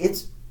 And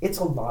it's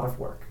a lot of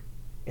work.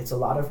 It's a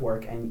lot of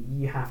work, and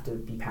you have to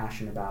be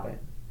passionate about it.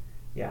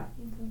 Yeah.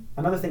 Mm-hmm.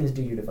 Another thing is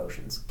do your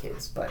devotions,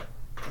 kids. But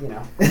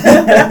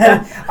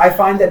I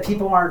find that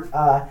people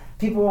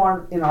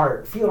aren't in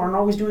our field aren't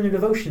always doing their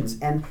devotions,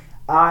 and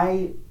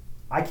I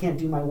can't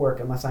do my work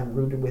unless I'm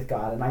rooted with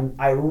God, and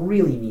I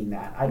really mean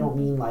that. I don't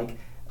mean like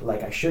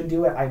I should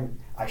do it.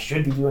 I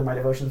should be doing my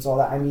devotions, all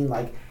that. I mean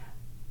like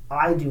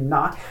I do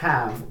not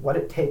have what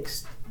it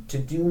takes to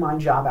do my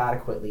job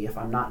adequately if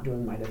I'm not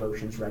doing my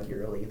devotions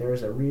regularly.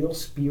 There's a real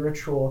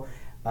spiritual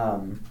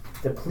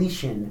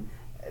depletion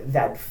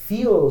that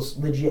feels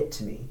legit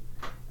to me.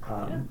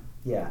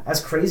 Yeah,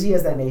 as crazy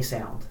as that may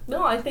sound.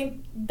 No, I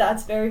think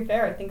that's very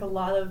fair. I think a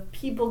lot of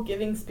people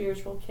giving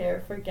spiritual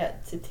care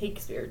forget to take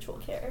spiritual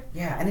care.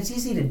 Yeah, and it's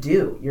easy to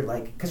do. You're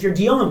like, because you're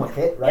dealing with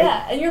it, right?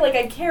 Yeah, and you're like,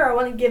 I care. I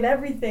want to give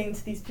everything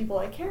to these people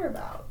I care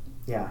about.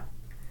 Yeah.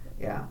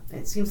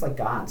 It seems like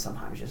God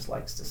sometimes just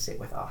likes to sit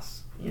with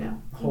us,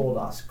 hold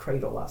us,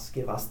 cradle us,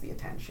 give us the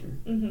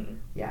attention. Mm-hmm.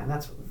 Yeah, and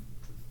that's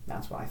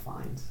what I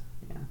find.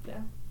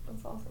 Yeah,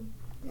 that's awesome.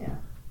 Yeah.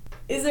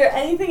 Is there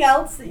anything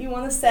else that you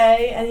want to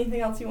say?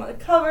 Anything else you want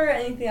to cover?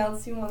 Anything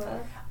else you want to...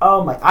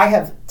 Oh my!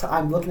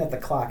 I'm looking at the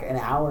clock. An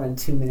hour and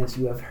 2 minutes.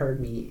 You have heard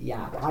me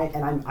yap.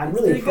 I'm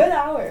really. It's been a good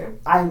hour.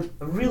 I'm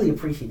really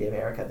appreciative,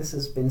 Erica. This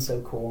has been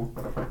so cool.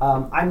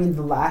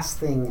 The last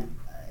thing,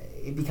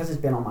 because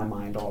it's been on my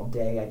mind all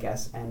day, I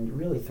guess, and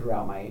really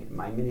throughout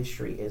my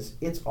ministry, is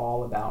it's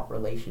all about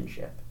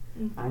relationship.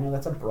 Mm-hmm. I know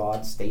that's a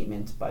broad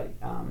statement, but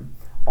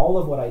all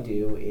of what I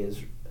do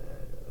is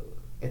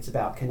it's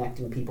about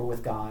connecting people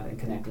with God and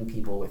connecting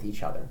people with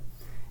each other.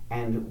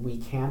 And we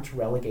can't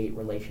relegate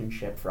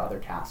relationship for other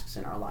tasks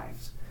in our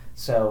lives.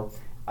 So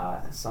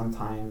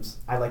sometimes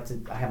I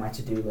have my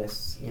to-do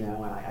lists,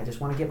 and I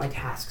just want to get my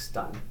tasks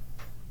done.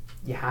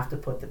 You have to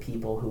put the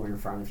people who are in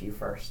front of you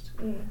first.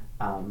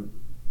 Mm.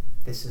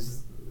 This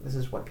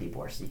is what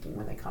people are seeking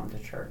when they come to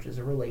church, is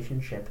a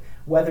relationship,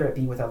 whether it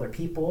be with other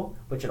people,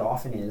 which it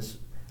often is,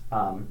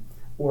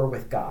 or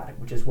with God,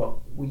 which is what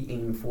we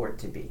aim for it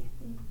to be.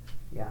 Mm.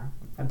 Yeah.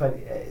 But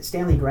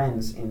Stanley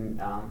Grenz in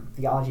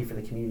Theology for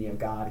the Community of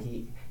God,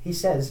 he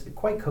says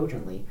quite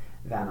cogently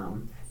that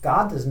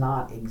God does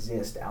not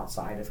exist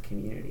outside of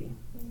community.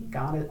 Mm-hmm.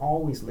 God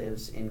always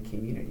lives in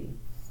community.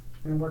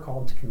 And we're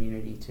called to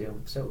community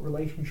too. So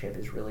relationship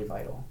is really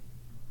vital.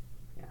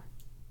 Yeah.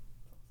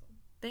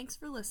 Thanks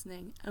for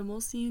listening, and we'll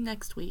see you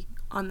next week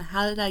on the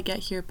How Did I Get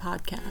Here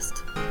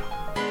podcast.